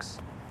walks.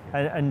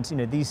 And you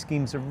know, these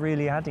schemes are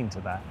really adding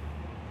to that.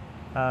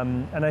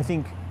 And I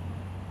think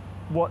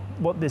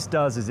what this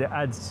does is it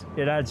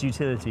adds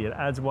utility, it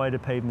adds wider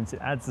pavements, it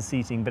adds the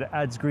seating, but it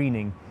adds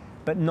greening,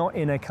 but not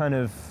in a kind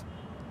of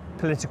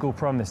political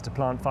promise to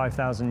plant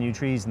 5,000 new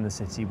trees in the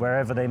city,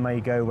 wherever they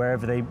may go,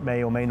 wherever they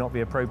may or may not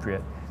be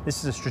appropriate. This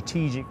is a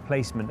strategic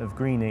placement of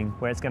greening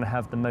where it's going to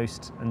have the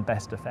most and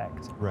best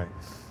effect. Right.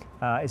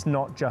 It's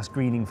not just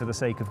greening for the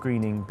sake of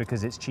greening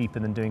because it's cheaper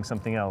than doing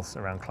something else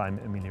around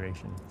climate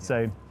amelioration.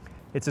 So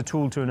it's a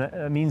tool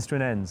a means to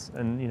an ends,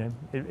 and you know,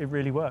 it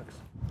really works.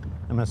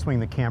 I'm going to swing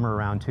the camera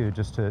around too,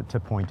 just to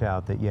point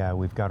out that, yeah,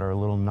 we've got our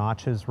little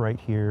notches right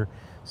here.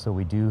 So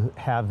we do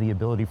have the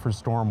ability for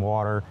storm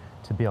water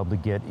to be able to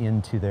get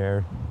into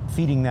there,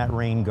 feeding that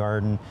rain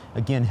garden,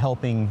 again,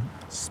 helping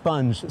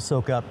sponge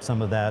soak up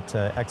some of that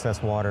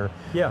excess water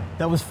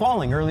that was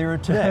falling earlier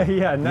today.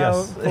 Yeah,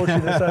 now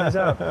fortunately the sun is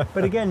out.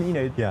 But again, you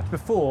know,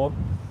 before,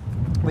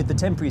 with the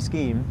temporary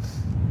scheme,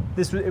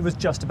 it was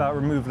just about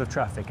removal of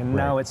traffic, and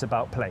now it's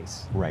about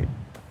place. Right.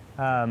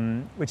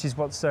 Which is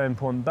what's so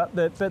important. But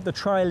the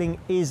trialling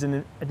is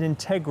an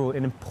integral,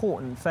 an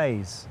important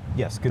phase.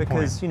 Yes, good point.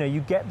 Because, you know, you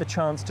get the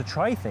chance to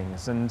try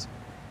things, and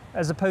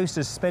as opposed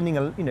to spending,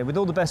 with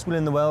all the best will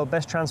in the world,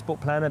 best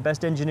transport planner,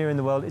 best engineer in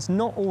the world, it's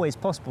not always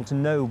possible to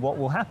know what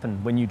will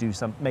happen when you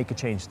make a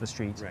change to the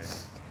street.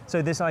 Right.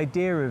 So this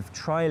idea of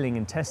trialing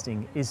and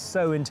testing is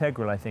so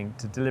integral, I think,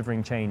 to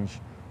delivering change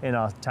in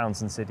our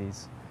towns and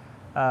cities.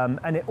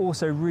 And it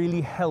also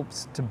really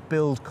helps to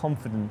build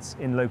confidence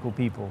in local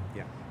people.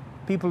 Yeah.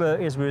 People are,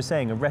 as we were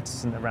saying, are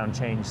reticent around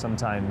change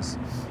sometimes.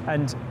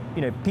 And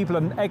you know, people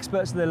are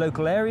experts in their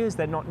local areas,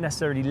 they're not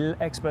necessarily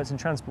experts in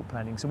transport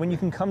planning. So when you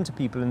can come to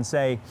people and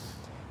say,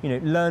 you know,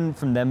 learn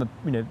from them,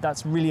 you know,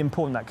 that's really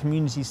important. That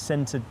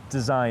community-centered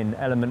design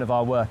element of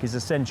our work is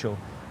essential,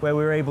 where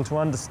we're able to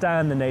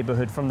understand the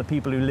neighborhood from the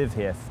people who live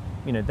here.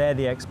 You know, they're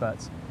the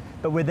experts.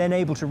 But we're then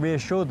able to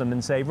reassure them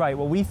and say, right,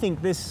 well, we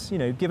think this, you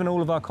know, given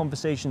all of our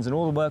conversations and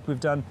all the work we've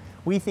done,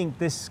 we think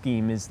this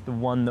scheme is the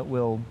one that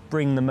will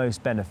bring the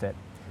most benefit.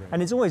 Right.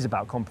 And it's always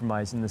about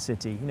compromise in the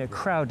city. You know,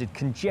 crowded,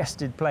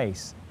 congested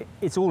place.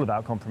 It's all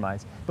about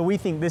compromise. But we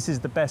think this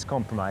is the best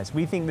compromise.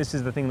 We think this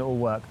is the thing that will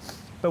work.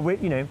 But we're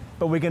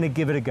going to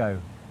give it a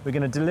go. We're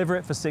going to deliver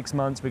it for 6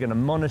 months. We're going to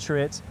monitor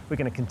it. We're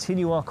going to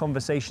continue our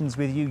conversations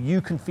with you. You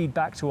can feed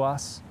back to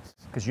us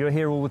because you're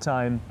here all the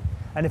time.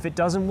 And if it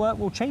doesn't work,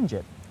 we'll change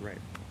it. Right.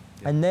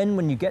 And then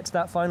when you get to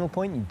that final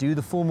point, you do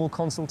the formal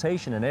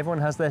consultation and everyone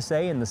has their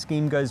say and the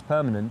scheme goes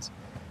permanent.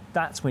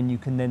 That's when you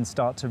can then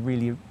start to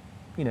really,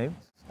 you know,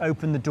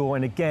 open the door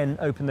and again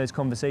open those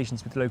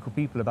conversations with local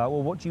people about,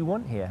 well, what do you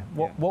want here?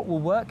 What will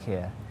work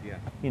here? Yeah.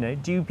 You know,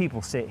 do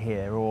people sit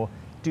here, or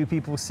do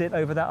people sit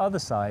over that other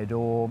side,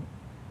 or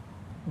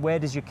where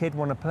does your kid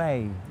want to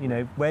play? You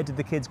know, where did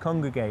the kids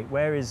congregate?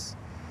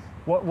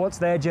 What's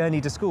their journey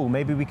to school?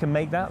 Maybe we can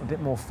make that a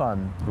bit more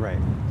fun. Right,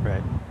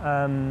 right.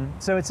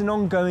 So it's an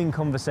ongoing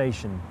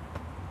conversation.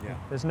 Yeah.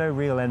 There's no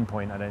real end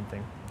point, I don't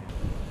think.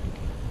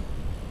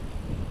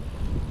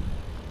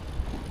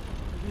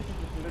 This is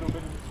just a little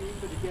bit of the scene,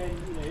 but again,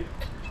 you know,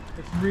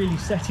 it's really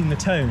setting the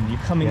tone.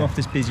 You're coming off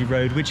this busy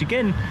road, which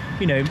again,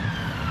 you know,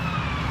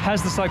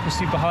 has the cycle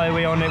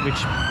superhighway on it,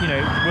 which, you know,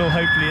 will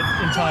hopefully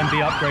in time be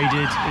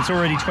upgraded. It's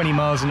already 20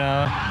 miles an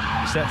hour,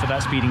 except for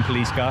that speeding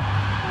police car.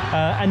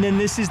 And then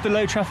this is the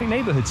low traffic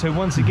neighborhood. So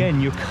once again,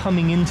 you're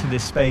coming into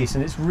this space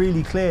and it's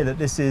really clear that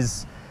this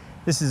is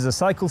a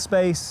cycle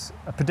space,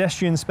 a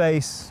pedestrian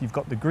space, you've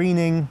got the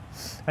greening,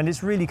 and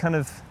it's really kind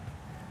of,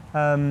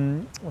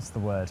 what's the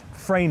word?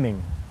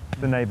 Framing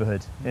the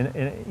neighborhood,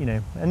 you know.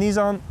 And these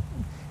aren't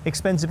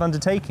expensive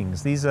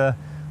undertakings. These are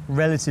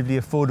relatively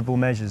affordable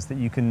measures that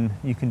you can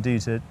do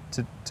to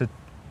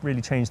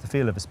really change the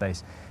feel of a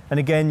space. And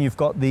again, you've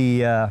got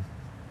the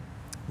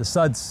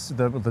suds,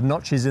 the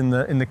notches in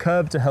the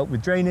curb to help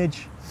with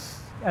drainage,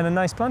 and a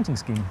nice planting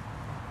scheme.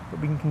 But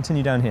we can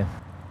continue down here.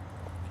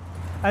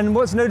 And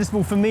what's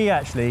noticeable for me,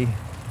 actually,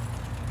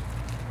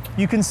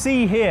 you can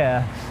see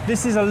here,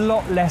 this is a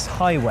lot less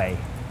highway.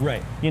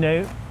 Right. You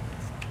know,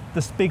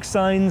 the big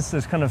signs,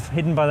 there's kind of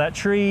hidden by that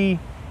tree.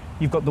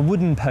 You've got the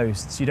wooden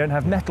posts, you don't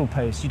have metal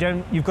posts,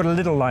 you've got a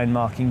little line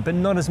marking, but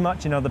not as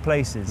much in other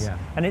places. Yeah.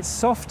 And it's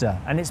softer,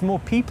 and it's more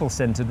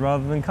people-centered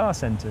rather than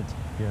car-centered.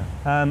 Yeah.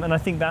 And I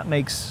think that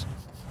makes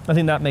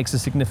a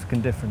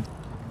significant difference.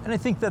 And I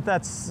think that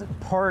that's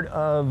part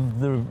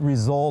of the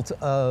result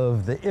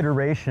of the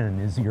iteration,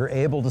 is you're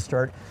able to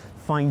start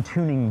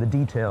fine-tuning the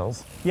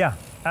details. Yeah,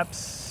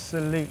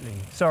 absolutely.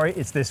 Sorry,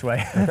 it's this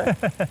way.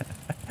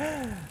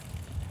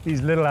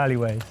 These little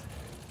alleyways.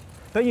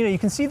 But you know, you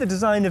can see the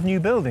design of new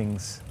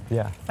buildings.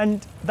 Yeah.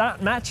 And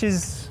that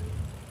matches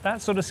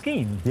that sort of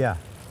scheme. Yeah.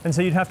 And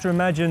so you'd have to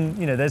imagine,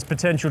 you know, there's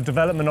potential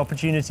development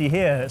opportunity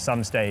here at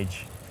some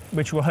stage,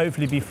 which will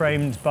hopefully be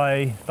framed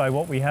by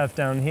what we have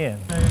down here.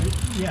 So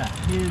yeah,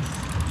 here's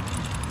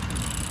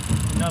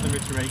another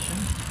iteration.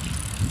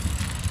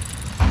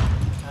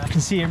 You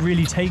can see it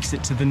really takes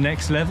it to the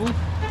next level.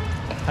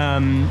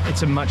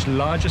 It's a much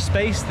larger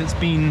space that's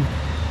been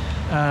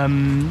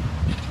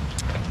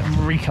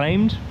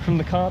reclaimed from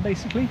the car,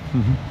 basically.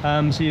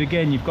 Mm-hmm. So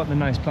again, you've got the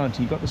nice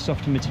planting, you've got the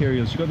softer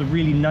materials, you've got the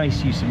really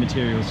nice use of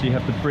materials. So you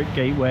have the brick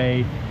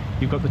gateway,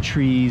 you've got the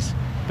trees,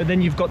 but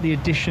then you've got the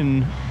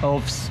addition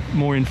of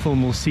more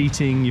informal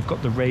seating. You've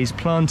got the raised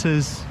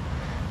planters,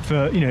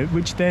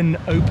 which then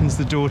opens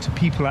the door to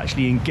people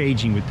actually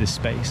engaging with this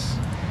space.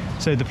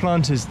 So the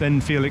planters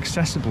then feel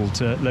accessible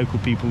to local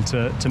people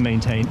to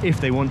maintain if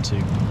they want to.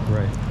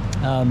 Right.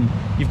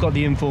 You've got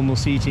the informal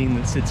seating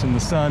that sits in the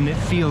sun. It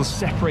feels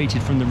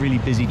separated from the really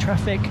busy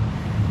traffic.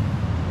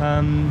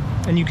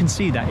 And you can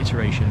see that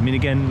iteration. I mean,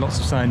 again, lots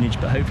of signage,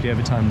 but hopefully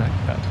over time that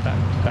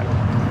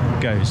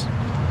goes.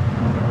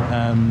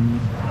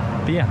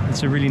 But yeah,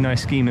 it's a really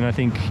nice scheme, and I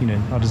think, you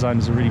know, our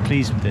designers are really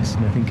pleased with this,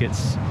 and I think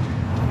it's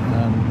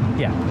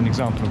an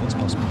example of what's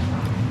possible.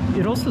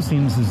 It also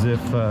seems as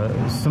if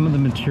some of the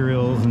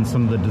materials and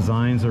some of the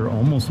designs are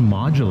almost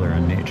modular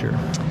in nature.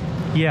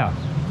 Yeah.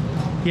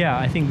 Yeah,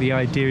 I think the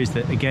idea is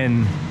that,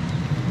 again,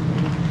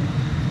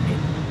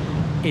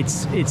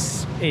 it's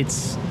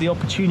the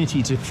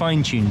opportunity to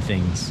fine-tune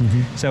things.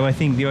 Mm-hmm. So I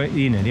think the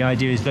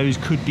idea is those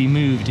could be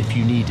moved if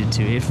you needed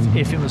to.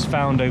 If it was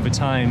found over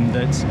time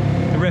that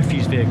the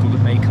refuse vehicle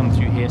that may come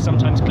through here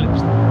sometimes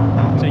clips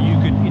them. So you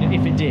could,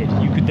 if it did,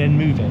 you could then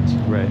move it.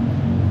 Right.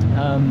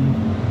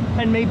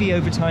 And maybe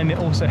over time it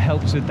also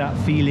helps with that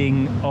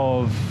feeling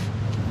of,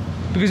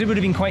 because it would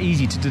have been quite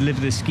easy to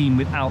deliver this scheme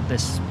without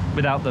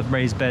the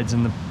raised beds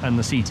and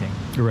the seating.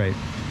 Right.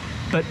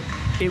 But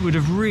it would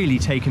have really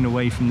taken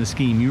away from the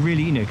scheme. You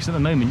really, because at the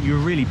moment you're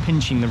really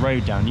pinching the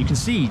road down. You can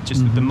see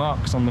just with the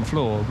marks on the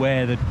floor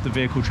where the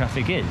vehicle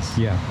traffic is.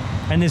 Yeah.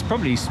 And there's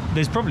probably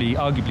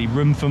arguably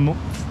room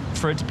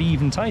for it to be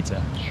even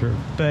tighter. Sure.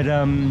 But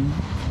and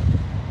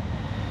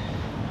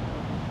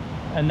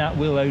that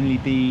will only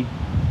be,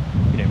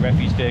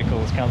 refuse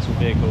vehicles, council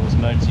vehicles,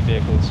 emergency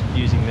vehicles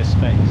using this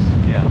space.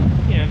 Yeah.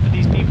 For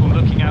these people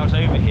looking out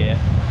over here,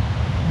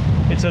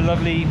 it's a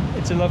lovely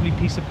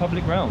piece of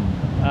public realm.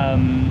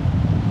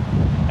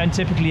 And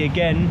typically,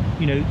 again,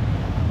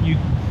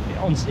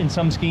 in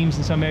some schemes,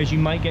 in some areas, you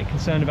might get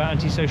concerned about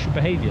antisocial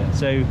behaviour.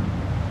 So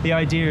the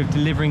idea of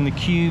delivering the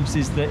cubes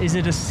is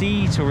it a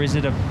seat or is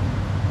it a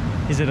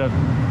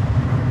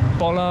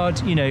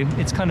bollard?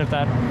 It's kind of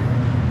that.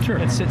 Sure.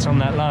 It sits on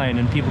that line,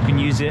 and people can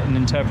use it and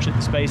interpret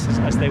the space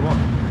as they want.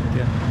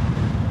 Yeah.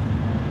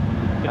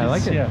 I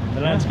like it. Yeah,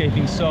 the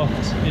landscaping's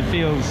soft. It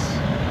feels,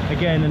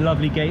 again, a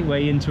lovely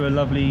gateway into a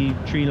lovely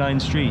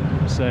tree-lined street.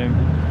 So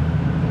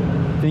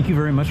Thank you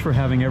very much for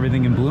having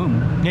everything in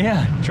bloom.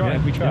 Yeah,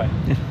 we try.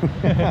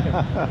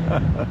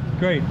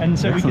 Great, and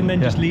so we can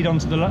then just lead on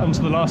to the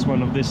last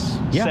one of this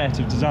set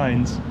of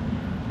designs,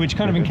 which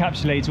kind of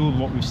encapsulates all of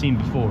what we've seen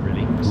before,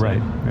 really. So,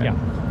 right. Yeah.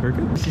 Very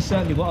good. This is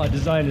certainly what our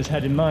designers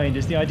had in mind,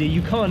 is the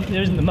idea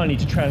there isn't the money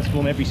to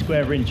transform every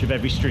square inch of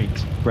every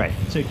street. Right.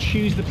 So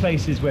choose the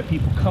places where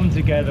people come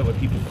together, where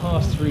people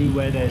pass through,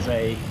 where there's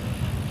a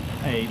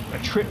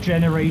trip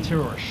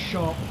generator or a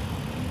shop.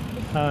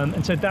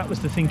 And so that was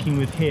the thinking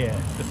with here.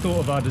 The thought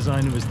of our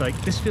designer was like,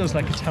 this feels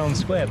like a town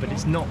square, but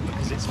it's not,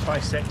 because it's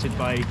bisected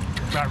by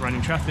route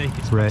running traffic,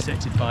 it's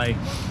bisected by,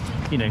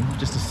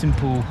 just a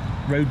simple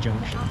road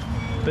junction.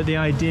 But the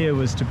idea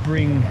was to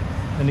bring,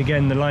 and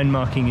again, the line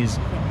marking is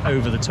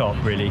over the top,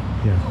 really.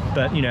 Yeah.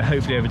 But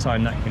hopefully over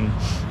time that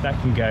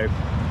can go.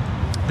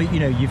 But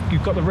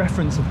you've got the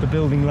reference of the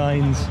building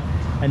lines,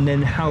 and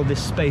then how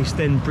this space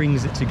then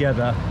brings it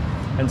together.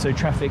 And so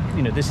traffic,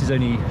 this is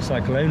only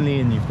cycle only,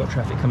 and you've got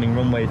traffic coming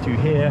one way through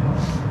here,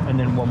 and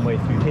then one way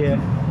through here.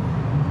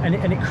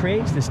 And it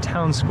creates this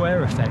town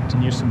square effect,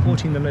 and you're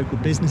supporting the local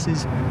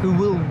businesses who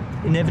will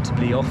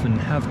inevitably often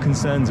have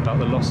concerns about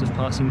the loss of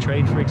passing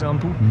trade, for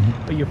example,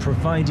 but you're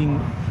providing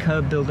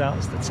curb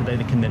build-outs so they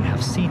can then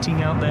have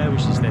seating out there,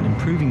 which is then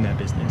improving their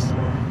business.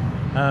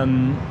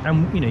 And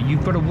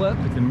you've got to work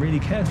with them really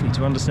carefully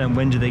to understand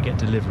when do they get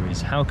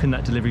deliveries, how can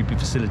that delivery be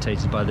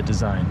facilitated by the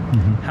design,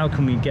 how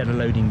can we get a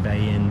loading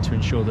bay in to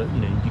ensure that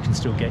you can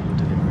still get your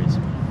deliveries.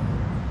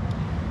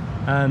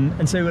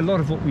 And so a lot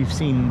of what we've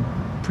seen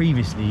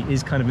previously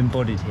is kind of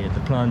embodied here: the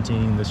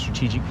planting, the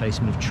strategic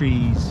placement of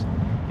trees,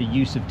 the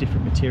use of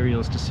different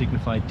materials to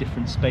signify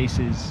different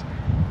spaces,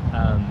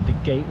 the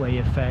gateway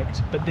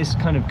effect. But this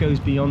kind of goes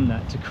beyond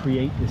that to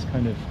create this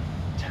kind of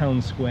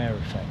town square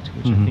effect,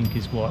 which I think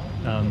is what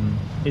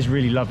is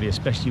really lovely,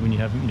 especially when you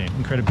have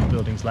incredible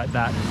buildings like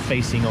that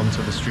facing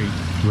onto the street.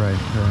 Right.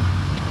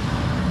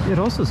 It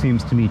also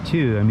seems to me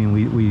too, I mean,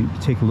 we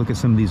take a look at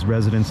some of these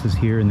residences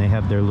here, and they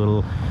have their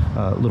little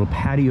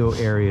patio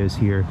areas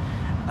here.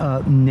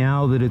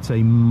 Now that it's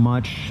a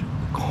much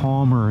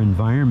calmer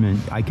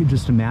environment, I could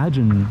just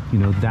imagine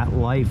that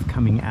life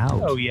coming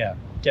out. Oh yeah,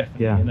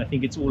 definitely. Yeah. And I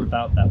think it's all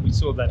about that. We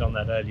saw that on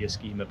that earlier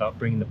scheme about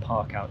bringing the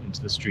park out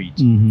into the street.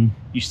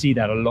 You see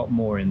that a lot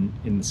more in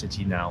the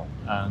city now.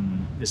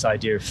 This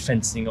idea of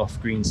fencing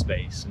off green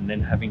space and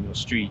then having your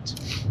street,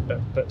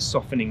 but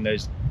softening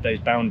those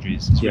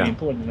boundaries is really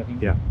important. And I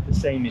think the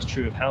same is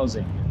true of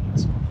housing,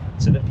 and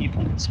so that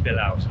people can spill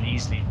out and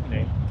easily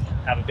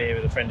have a beer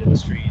with a friend in the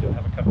street or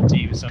have a cup of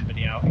tea with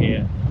somebody out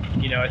here.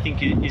 I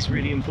think it is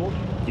really important.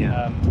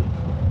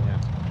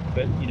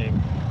 But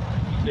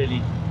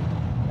clearly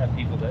have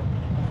people that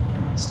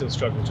still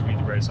struggle to read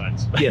the road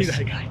signs. Yes.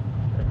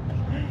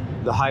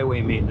 The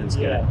highway maintenance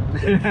guy.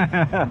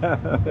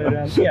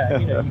 But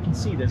you can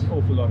see there's an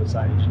awful lot of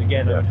signage, and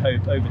again, I would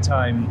hope over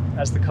time,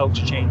 as the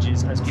culture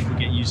changes, as people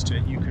get used to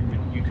it, you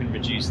can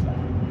reduce that.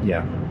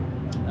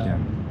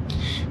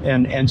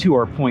 And to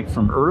our point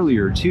from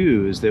earlier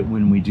too, is that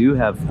when we do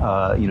have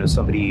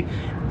somebody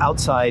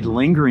outside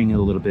lingering a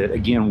little bit,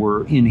 again,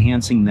 we're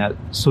enhancing that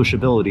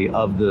sociability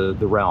of the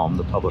realm,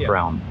 the public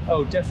realm.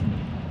 Oh, definitely.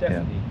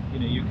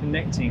 You're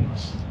connecting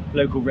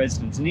local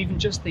residents, and even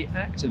just the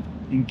act of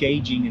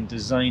engaging and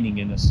designing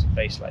in a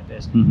space like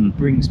this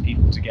brings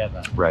people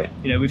together. Right.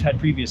 We've had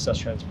previous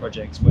Sustrans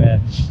projects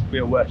where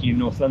we were working in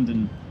North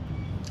London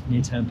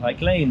near Turnpike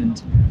Lane,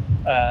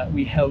 and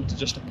we held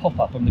just a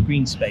pop-up on the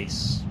green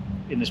space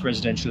in this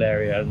residential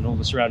area, and all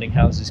the surrounding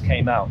houses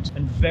came out,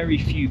 and very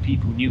few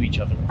people knew each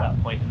other at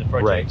that point in the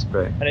project.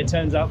 Right. And it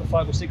turns out that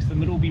 5 or 6 of them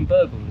had all been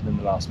burgled within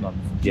the last month,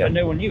 and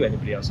no one knew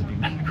anybody else had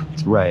been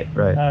burgled. Right.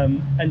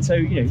 And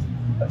so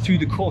through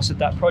the course of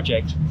that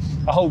project,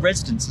 a whole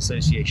residents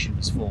association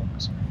was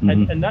formed,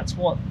 and that's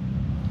what,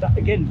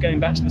 again, going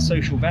back to the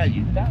social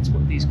value, that's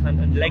what these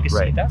and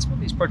legacy, that's what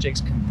these projects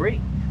can bring.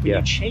 When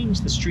you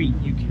change the street,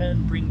 you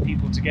can bring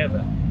people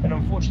together. And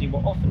unfortunately,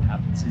 what often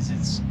happens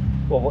is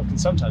what can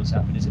sometimes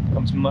happen is it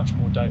becomes much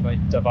more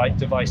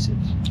divisive.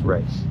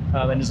 Right.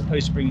 And as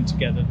opposed to bringing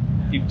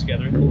people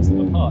together, it pulls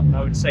them apart. And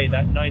I would say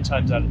that 9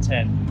 times out of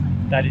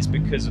 10, that is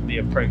because of the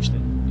approach that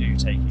you're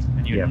taking,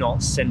 and you're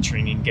not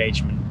centering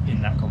engagement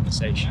in that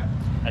conversation.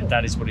 And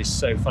that is what is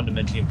so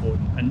fundamentally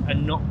important,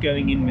 and not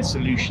going in with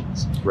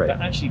solutions, but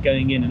actually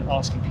going in and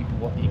asking people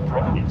what the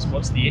problem is,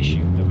 what's the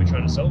issue that we're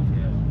trying to solve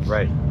here.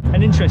 Right.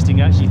 And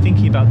interesting, actually,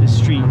 thinking about this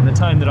street in the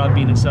time that I've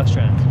been at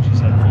Sustrans, which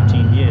is like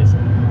 14 years,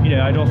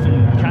 I'd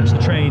often catch the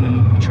train,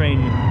 and the train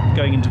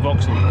going into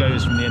Vauxhall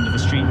goes from the end of the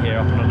street here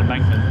up on an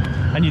embankment,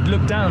 and you'd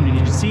look down and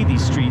you'd see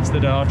these streets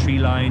that are tree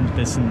lined.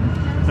 There's some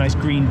nice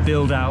green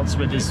build outs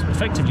where there's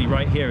effectively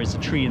right here is a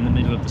tree in the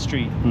middle of the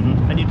street,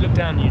 and you'd look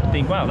down and you'd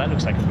think, wow, that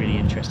looks like a really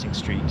interesting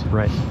street.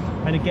 Right.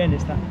 And again,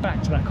 it's that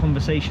back to that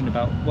conversation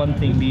about one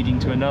thing leading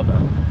to another.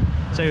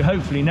 So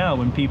hopefully now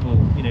when people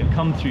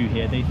come through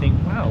here, they think,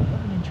 wow,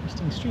 what an interesting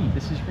interesting street.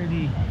 This is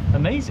really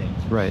amazing.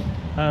 Right.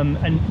 And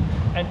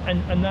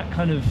that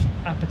kind of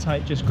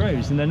appetite just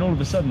grows. And then all of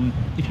a sudden,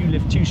 if you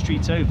live 2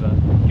 streets over,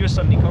 you're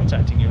suddenly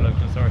contacting your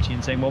local authority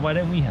and saying, well, why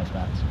don't we have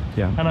that?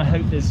 Yeah. And I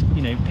hope there's,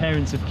 you know,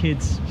 parents of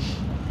kids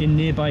in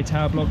nearby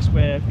tower blocks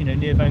where, you know,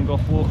 near Van Gogh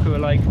Walk, who are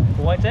like,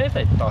 well, why don't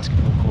they have a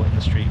basketball court in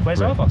the street?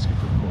 Where's our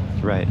basketball court?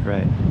 Right,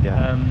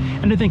 yeah.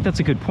 And I think that's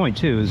a good point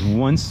too, is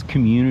once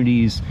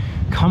communities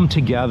come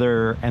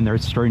together and they're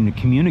starting to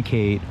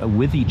communicate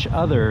with each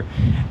other,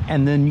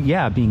 and then,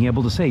 yeah, being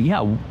able to say,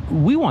 yeah,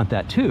 we want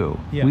that too.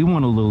 Yeah. We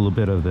want a little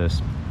bit of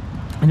this.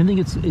 And I think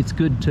it's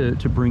good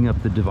to bring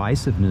up the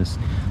divisiveness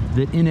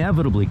that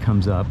inevitably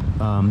comes up,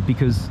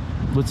 because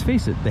let's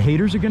face it, the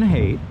haters are going to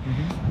hate.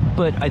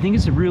 But I think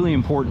it's really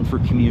important for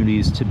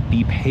communities to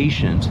be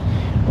patient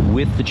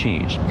with the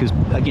change, because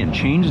again,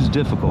 change is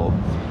difficult,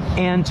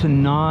 and to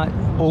not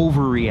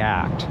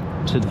overreact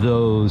to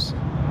those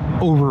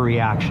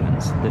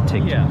overreactions that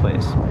take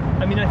place.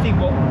 I mean, I think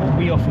what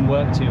we often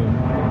work to,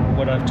 and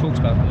what I've talked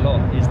about a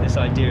lot, is this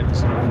idea of the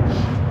sort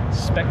of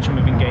spectrum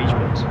of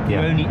engagement. You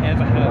only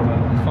ever have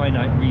a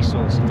finite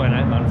resource, a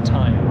finite amount of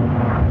time.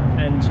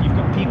 And you've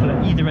got people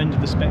at either end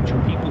of the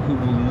spectrum, people who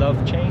will love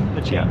the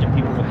change, and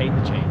people who hate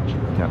the change.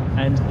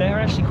 And they're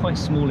actually quite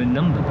small in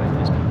number, both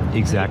those people.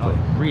 Exactly. They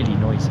are really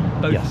noisy,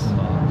 both of them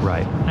are.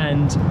 Right.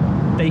 And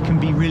they can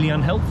be really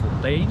unhelpful.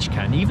 They each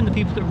can. Even the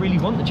people that really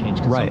want the change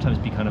can sometimes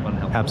be kind of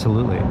unhelpful.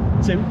 Absolutely.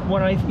 So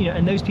what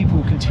and those people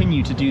will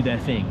continue to do their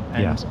thing.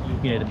 And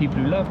you know, the people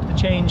who love the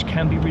change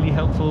can be really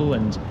helpful,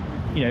 and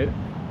you know,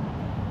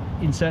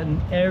 in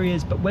certain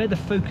areas, but where the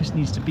focus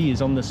needs to be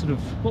is on the sort of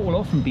what will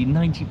often be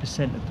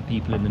 90% of the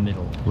people in the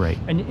middle. Right.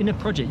 And in a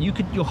project,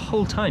 your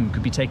whole time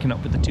could be taken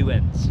up with the 2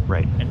 ends.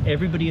 Right. And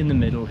everybody in the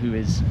middle who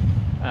has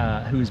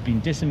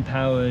been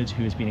disempowered,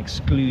 who has been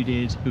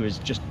excluded, who is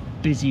just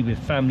busy with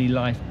family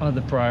life,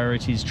 other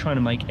priorities, trying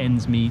to make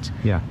ends meet,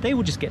 they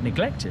will just get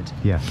neglected.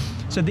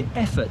 So the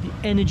effort, the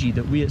energy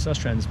that we at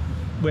Sustrans,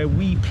 where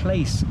we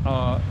place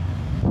our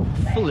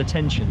full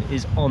attention,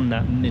 is on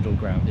that middle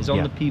ground, is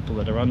on the people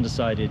that are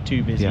undecided,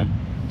 too busy,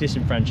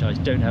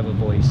 disenfranchised, don't have a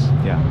voice,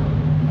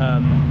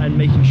 and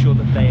making sure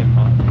that they are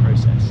part of the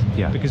process.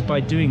 Because by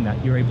doing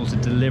that, you're able to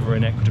deliver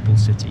an equitable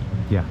city.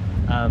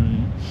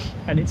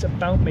 And it's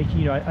about making,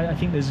 you know, I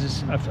think there's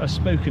this, I've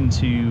spoken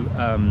to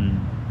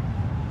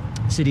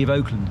City of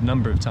Oakland a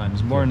number of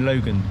times, Warren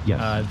Logan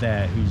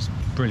there, who's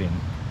brilliant.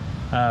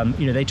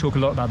 You know, they talk a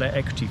lot about their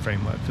equity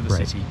framework for the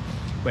city,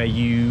 where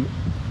you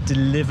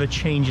deliver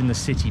change in the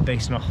city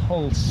based on a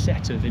whole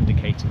set of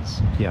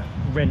indicators.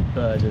 Rent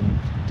burden,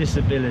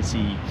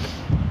 disability,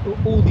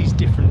 all these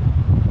different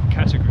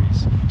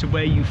categories, to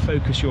where you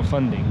focus your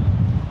funding.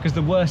 Because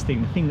the worst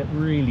thing, the thing that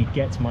really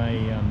gets my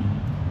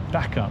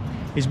back up,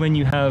 is when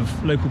you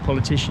have local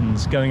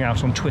politicians going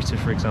out on Twitter,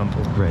 for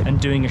example,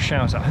 and doing a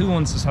shout out, who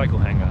wants a cycle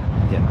hanger?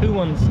 Who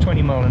wants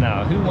 20 mile an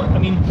hour? I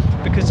mean,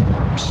 because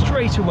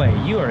straight away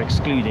you are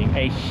excluding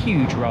a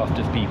huge raft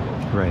of people.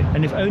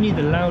 And if only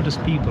the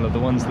loudest people are the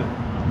ones that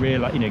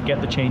realize, you know, get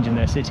the change in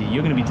their city,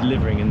 you're going to be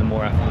delivering in the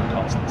more affluent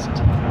parts of the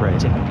city.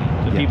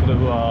 Typically, the people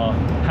who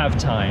have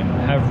time,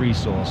 have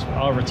resource,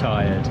 are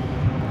retired,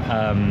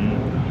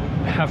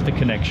 have the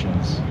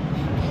connections.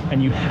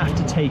 And you have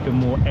to take a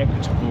more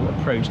equitable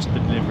approach to the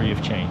delivery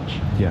of change.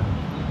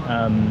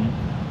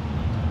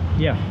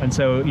 And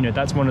so, you know,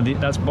 that's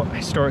what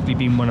historically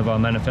been one of our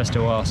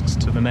manifesto asks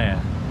to the mayor.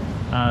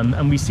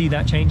 And we see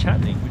that change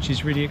happening, which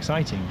is really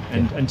exciting.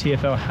 And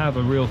TfL have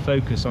a real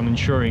focus on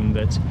ensuring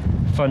that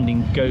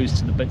funding goes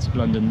to the bits of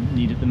London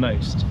needed the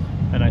most.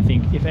 And I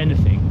think, if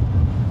anything,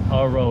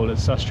 our role at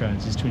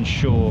Sustrans is to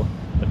ensure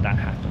that that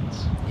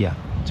happens.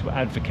 To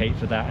advocate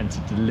for that and to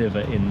deliver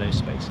in those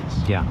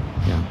spaces.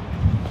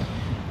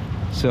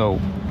 So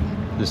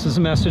this is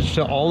a message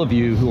to all of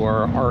you who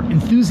are our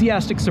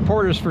enthusiastic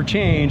supporters for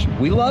change.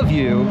 We love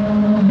you.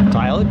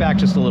 Dial it back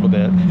just a little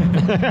bit.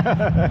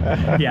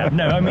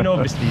 No, I mean,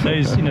 obviously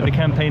those, you know, the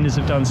campaigners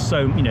have done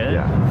so, you know,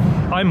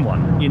 I'm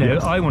one, you know,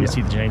 I want to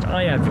see the change.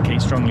 I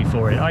advocate strongly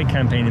for it. I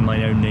campaign in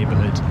my own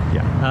neighborhood.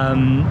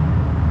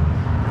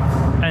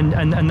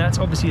 And that's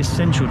obviously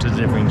essential to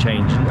delivering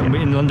change. And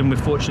in London, we're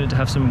fortunate to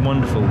have some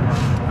wonderful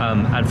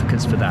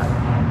advocates for that.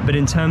 But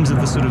in terms of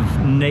the sort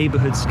of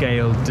neighbourhood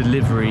scale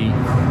delivery,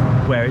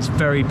 where it's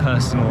very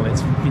personal,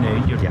 it's, you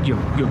know,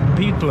 your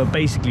people are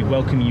basically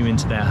welcoming you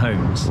into their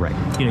homes.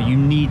 You know, you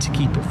need to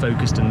keep it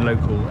focused and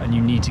local, and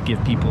you need to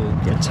give people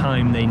the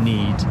time they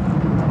need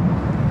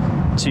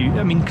to,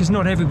 I mean, because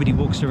not everybody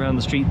walks around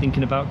the street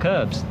thinking about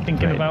curbs,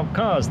 thinking about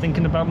cars,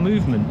 thinking about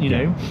movement, you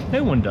know,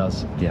 no one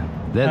does.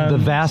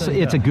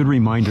 It's a good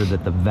reminder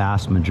that the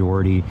vast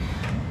majority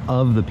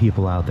of the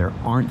people out there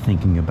aren't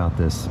thinking about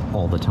this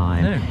all the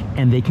time,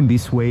 and they can be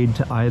swayed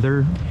to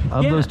either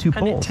of those two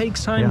poles. And it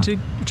takes time to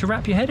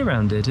wrap your head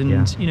around it,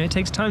 and you know, it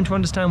takes time to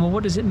understand, well,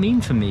 what does it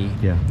mean for me?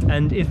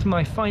 And if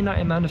my finite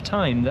amount of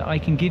time that I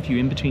can give you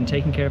in between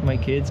taking care of my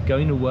kids,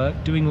 going to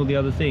work, doing all the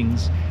other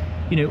things,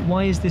 you know,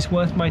 why is this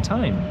worth my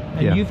time?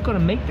 And you've got to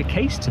make the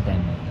case to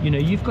them. You know,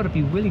 you've got to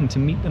be willing to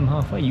meet them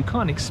halfway. You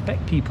can't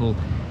expect people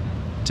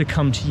to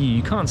come to you.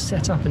 You can't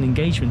set up an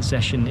engagement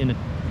session in a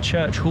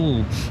church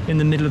hall in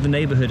the middle of the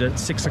neighborhood at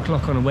 6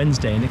 o'clock on a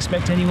Wednesday and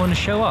expect anyone to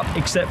show up,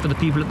 except for the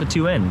people at the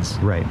two ends.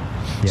 Right.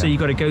 Yeah. So you've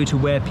got to go to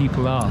where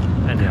people are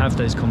and have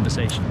those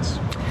conversations.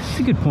 It's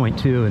a good point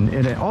too, and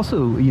it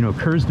also, you know,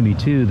 occurs to me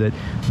too that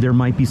there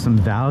might be some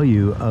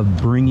value of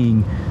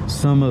bringing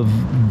some of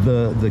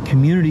the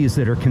communities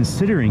that are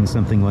considering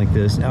something like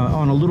this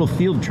on a little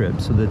field trip,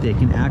 so that they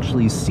can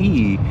actually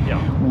see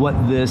what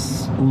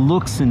this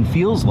looks and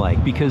feels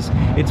like. Because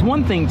it's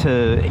one thing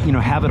to, you know,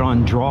 have it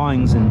on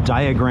drawings and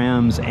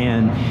diagrams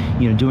and,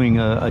 you know, doing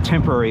a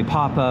temporary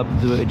pop-up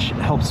which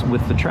helps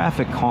with the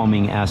traffic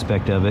calming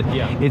aspect of it.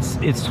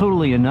 It's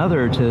totally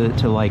another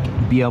to like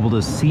be able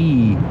to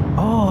see,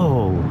 oh,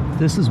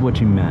 this is what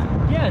you meant.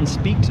 Yeah, and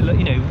speak to,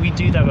 you know, we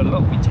do that a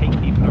lot. We take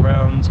people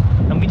around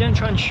and we don't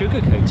try and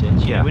sugarcoat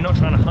it. You know, we're not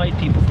trying to hide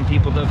people from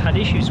people that have had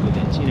issues with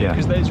it, you know,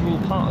 because those are all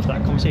part of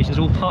that conversation. It's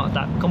all part of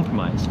that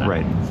compromise,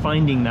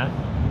 finding that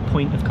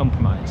point of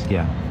compromise.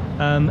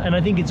 And I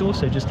think it's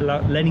also just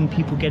letting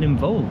people get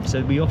involved.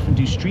 So we often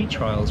do street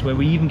trials where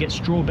we even get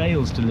straw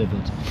bales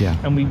delivered.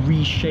 And we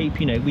reshape,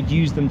 you know, we'd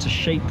use them to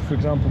shape, for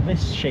example,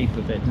 this shape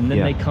of it. And then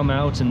they come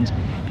out and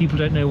people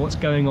don't know what's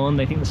going on.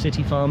 They think the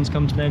city farms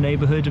come to their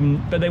neighborhood.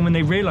 But then when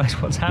they realize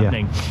what's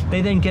happening,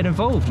 they then get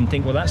involved and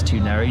think, well, that's too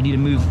narrow. You need to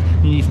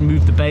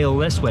move the bale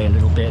this way a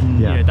little bit.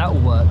 And you know, that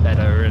will work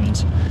better.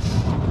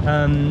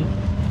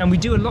 And we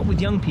do a lot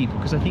with young people,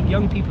 because I think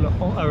young people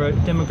are a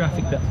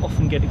demographic that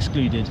often get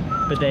excluded,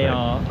 but they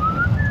are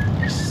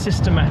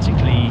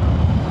systematically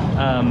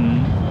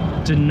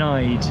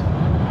denied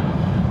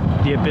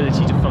the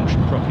ability to function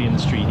properly in the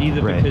street,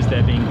 either because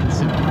they're being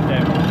considered,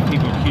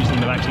 people accuse them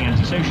of acting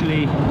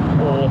antisocially,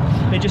 or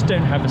they just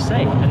don't have a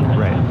say.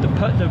 And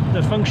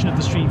the function of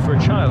the street for a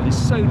child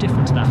is so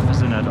different to that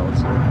as an adult.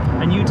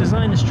 And you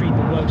design a street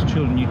that works for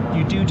children,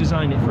 you do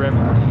design it for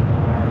everybody.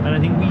 And I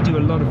think we do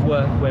a lot of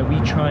work where we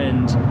try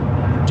and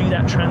do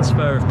that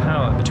transfer of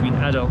power between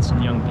adults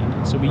and young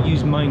people. So we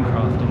use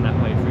Minecraft in that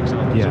way, for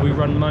example. So we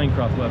run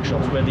Minecraft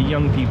workshops where the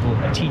young people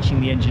are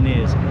teaching the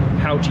engineers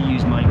how to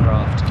use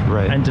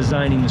Minecraft and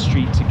designing the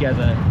street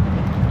together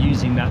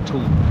using that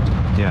tool.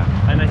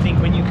 And I think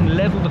when you can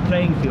level the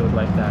playing field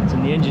like that,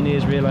 and the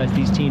engineers realize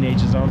these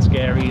teenagers aren't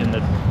scary, and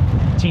the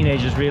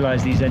teenagers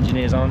realize these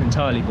engineers aren't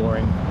entirely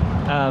boring,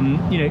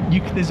 you know,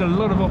 there's a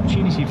lot of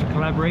opportunity for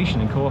collaboration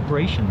and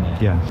cooperation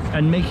there.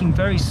 And making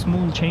very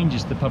small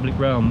changes to the public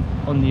realm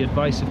on the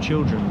advice of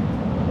children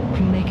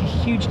can make a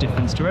huge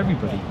difference to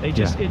everybody. They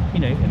just, you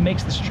know, it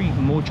makes the street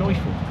more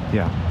joyful.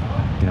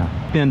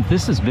 Ben,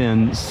 this has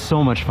been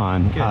so much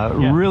fun.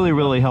 Really,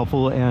 really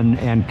helpful,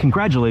 and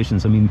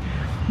congratulations. I mean,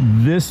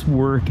 this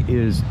work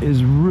is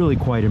really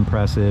quite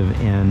impressive,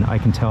 and I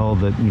can tell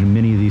that, you know,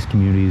 many of these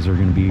communities are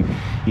going to be,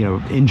 you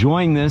know,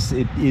 enjoying this.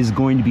 It is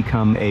going to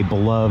become a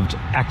beloved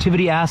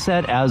activity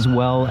asset as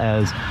well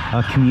as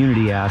a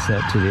community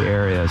asset to the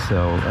area.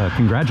 So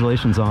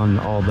congratulations on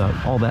all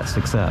that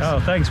success. Oh,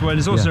 thanks. Well,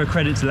 it's also a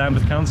credit to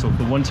Lambeth Council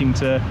for wanting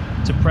to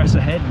press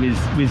ahead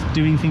with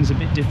doing things a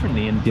bit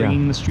differently and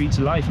bringing the street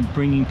to life and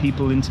bringing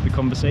people into the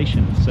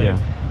conversation. So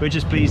we're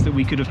just pleased that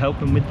we could have helped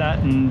them with that,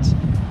 and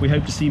we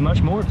hope to see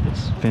much more of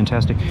this.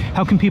 Fantastic.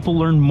 How can people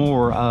learn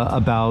more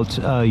about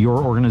your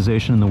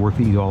organization and the work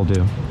that you all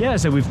do? Yeah,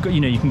 so we've got,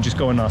 you know, you can just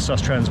go on our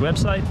Sustrans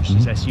website, which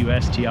is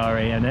sustrans.org.uk.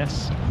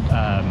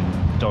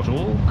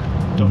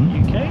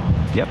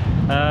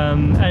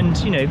 And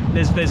you know,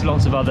 there's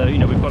lots of other, you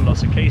know, we've got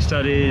lots of case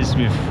studies.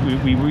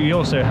 We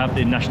also have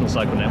the National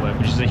Cycle Network,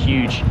 which is a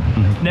huge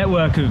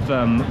network of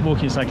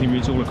walking and cycling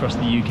routes all across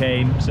the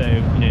UK. So,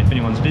 you know, if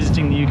anyone's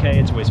visiting the UK,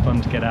 it's always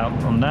fun to get out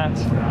on that.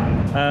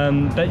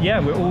 But yeah,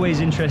 we're always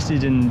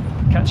interested in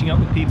catching up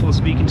with people,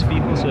 speaking to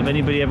people. So if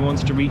anybody ever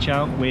wants to reach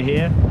out, we're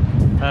here.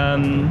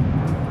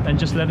 And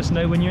just let us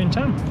know when you're in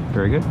town.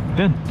 Very good.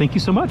 Ben, thank you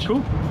so much.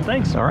 Cool.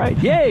 Thanks. All right.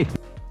 Yay.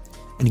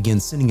 And again,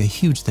 sending a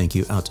huge thank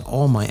you out to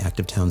all my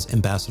Active Towns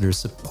ambassadors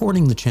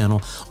supporting the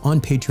channel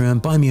on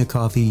Patreon, Buy Me a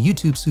Coffee,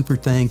 YouTube Super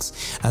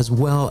Thanks, as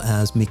well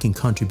as making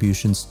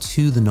contributions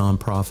to the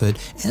nonprofit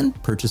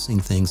and purchasing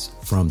things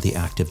from the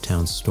Active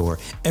Towns store.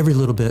 Every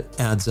little bit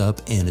adds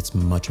up, and it's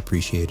much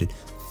appreciated.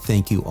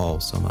 Thank you all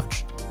so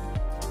much.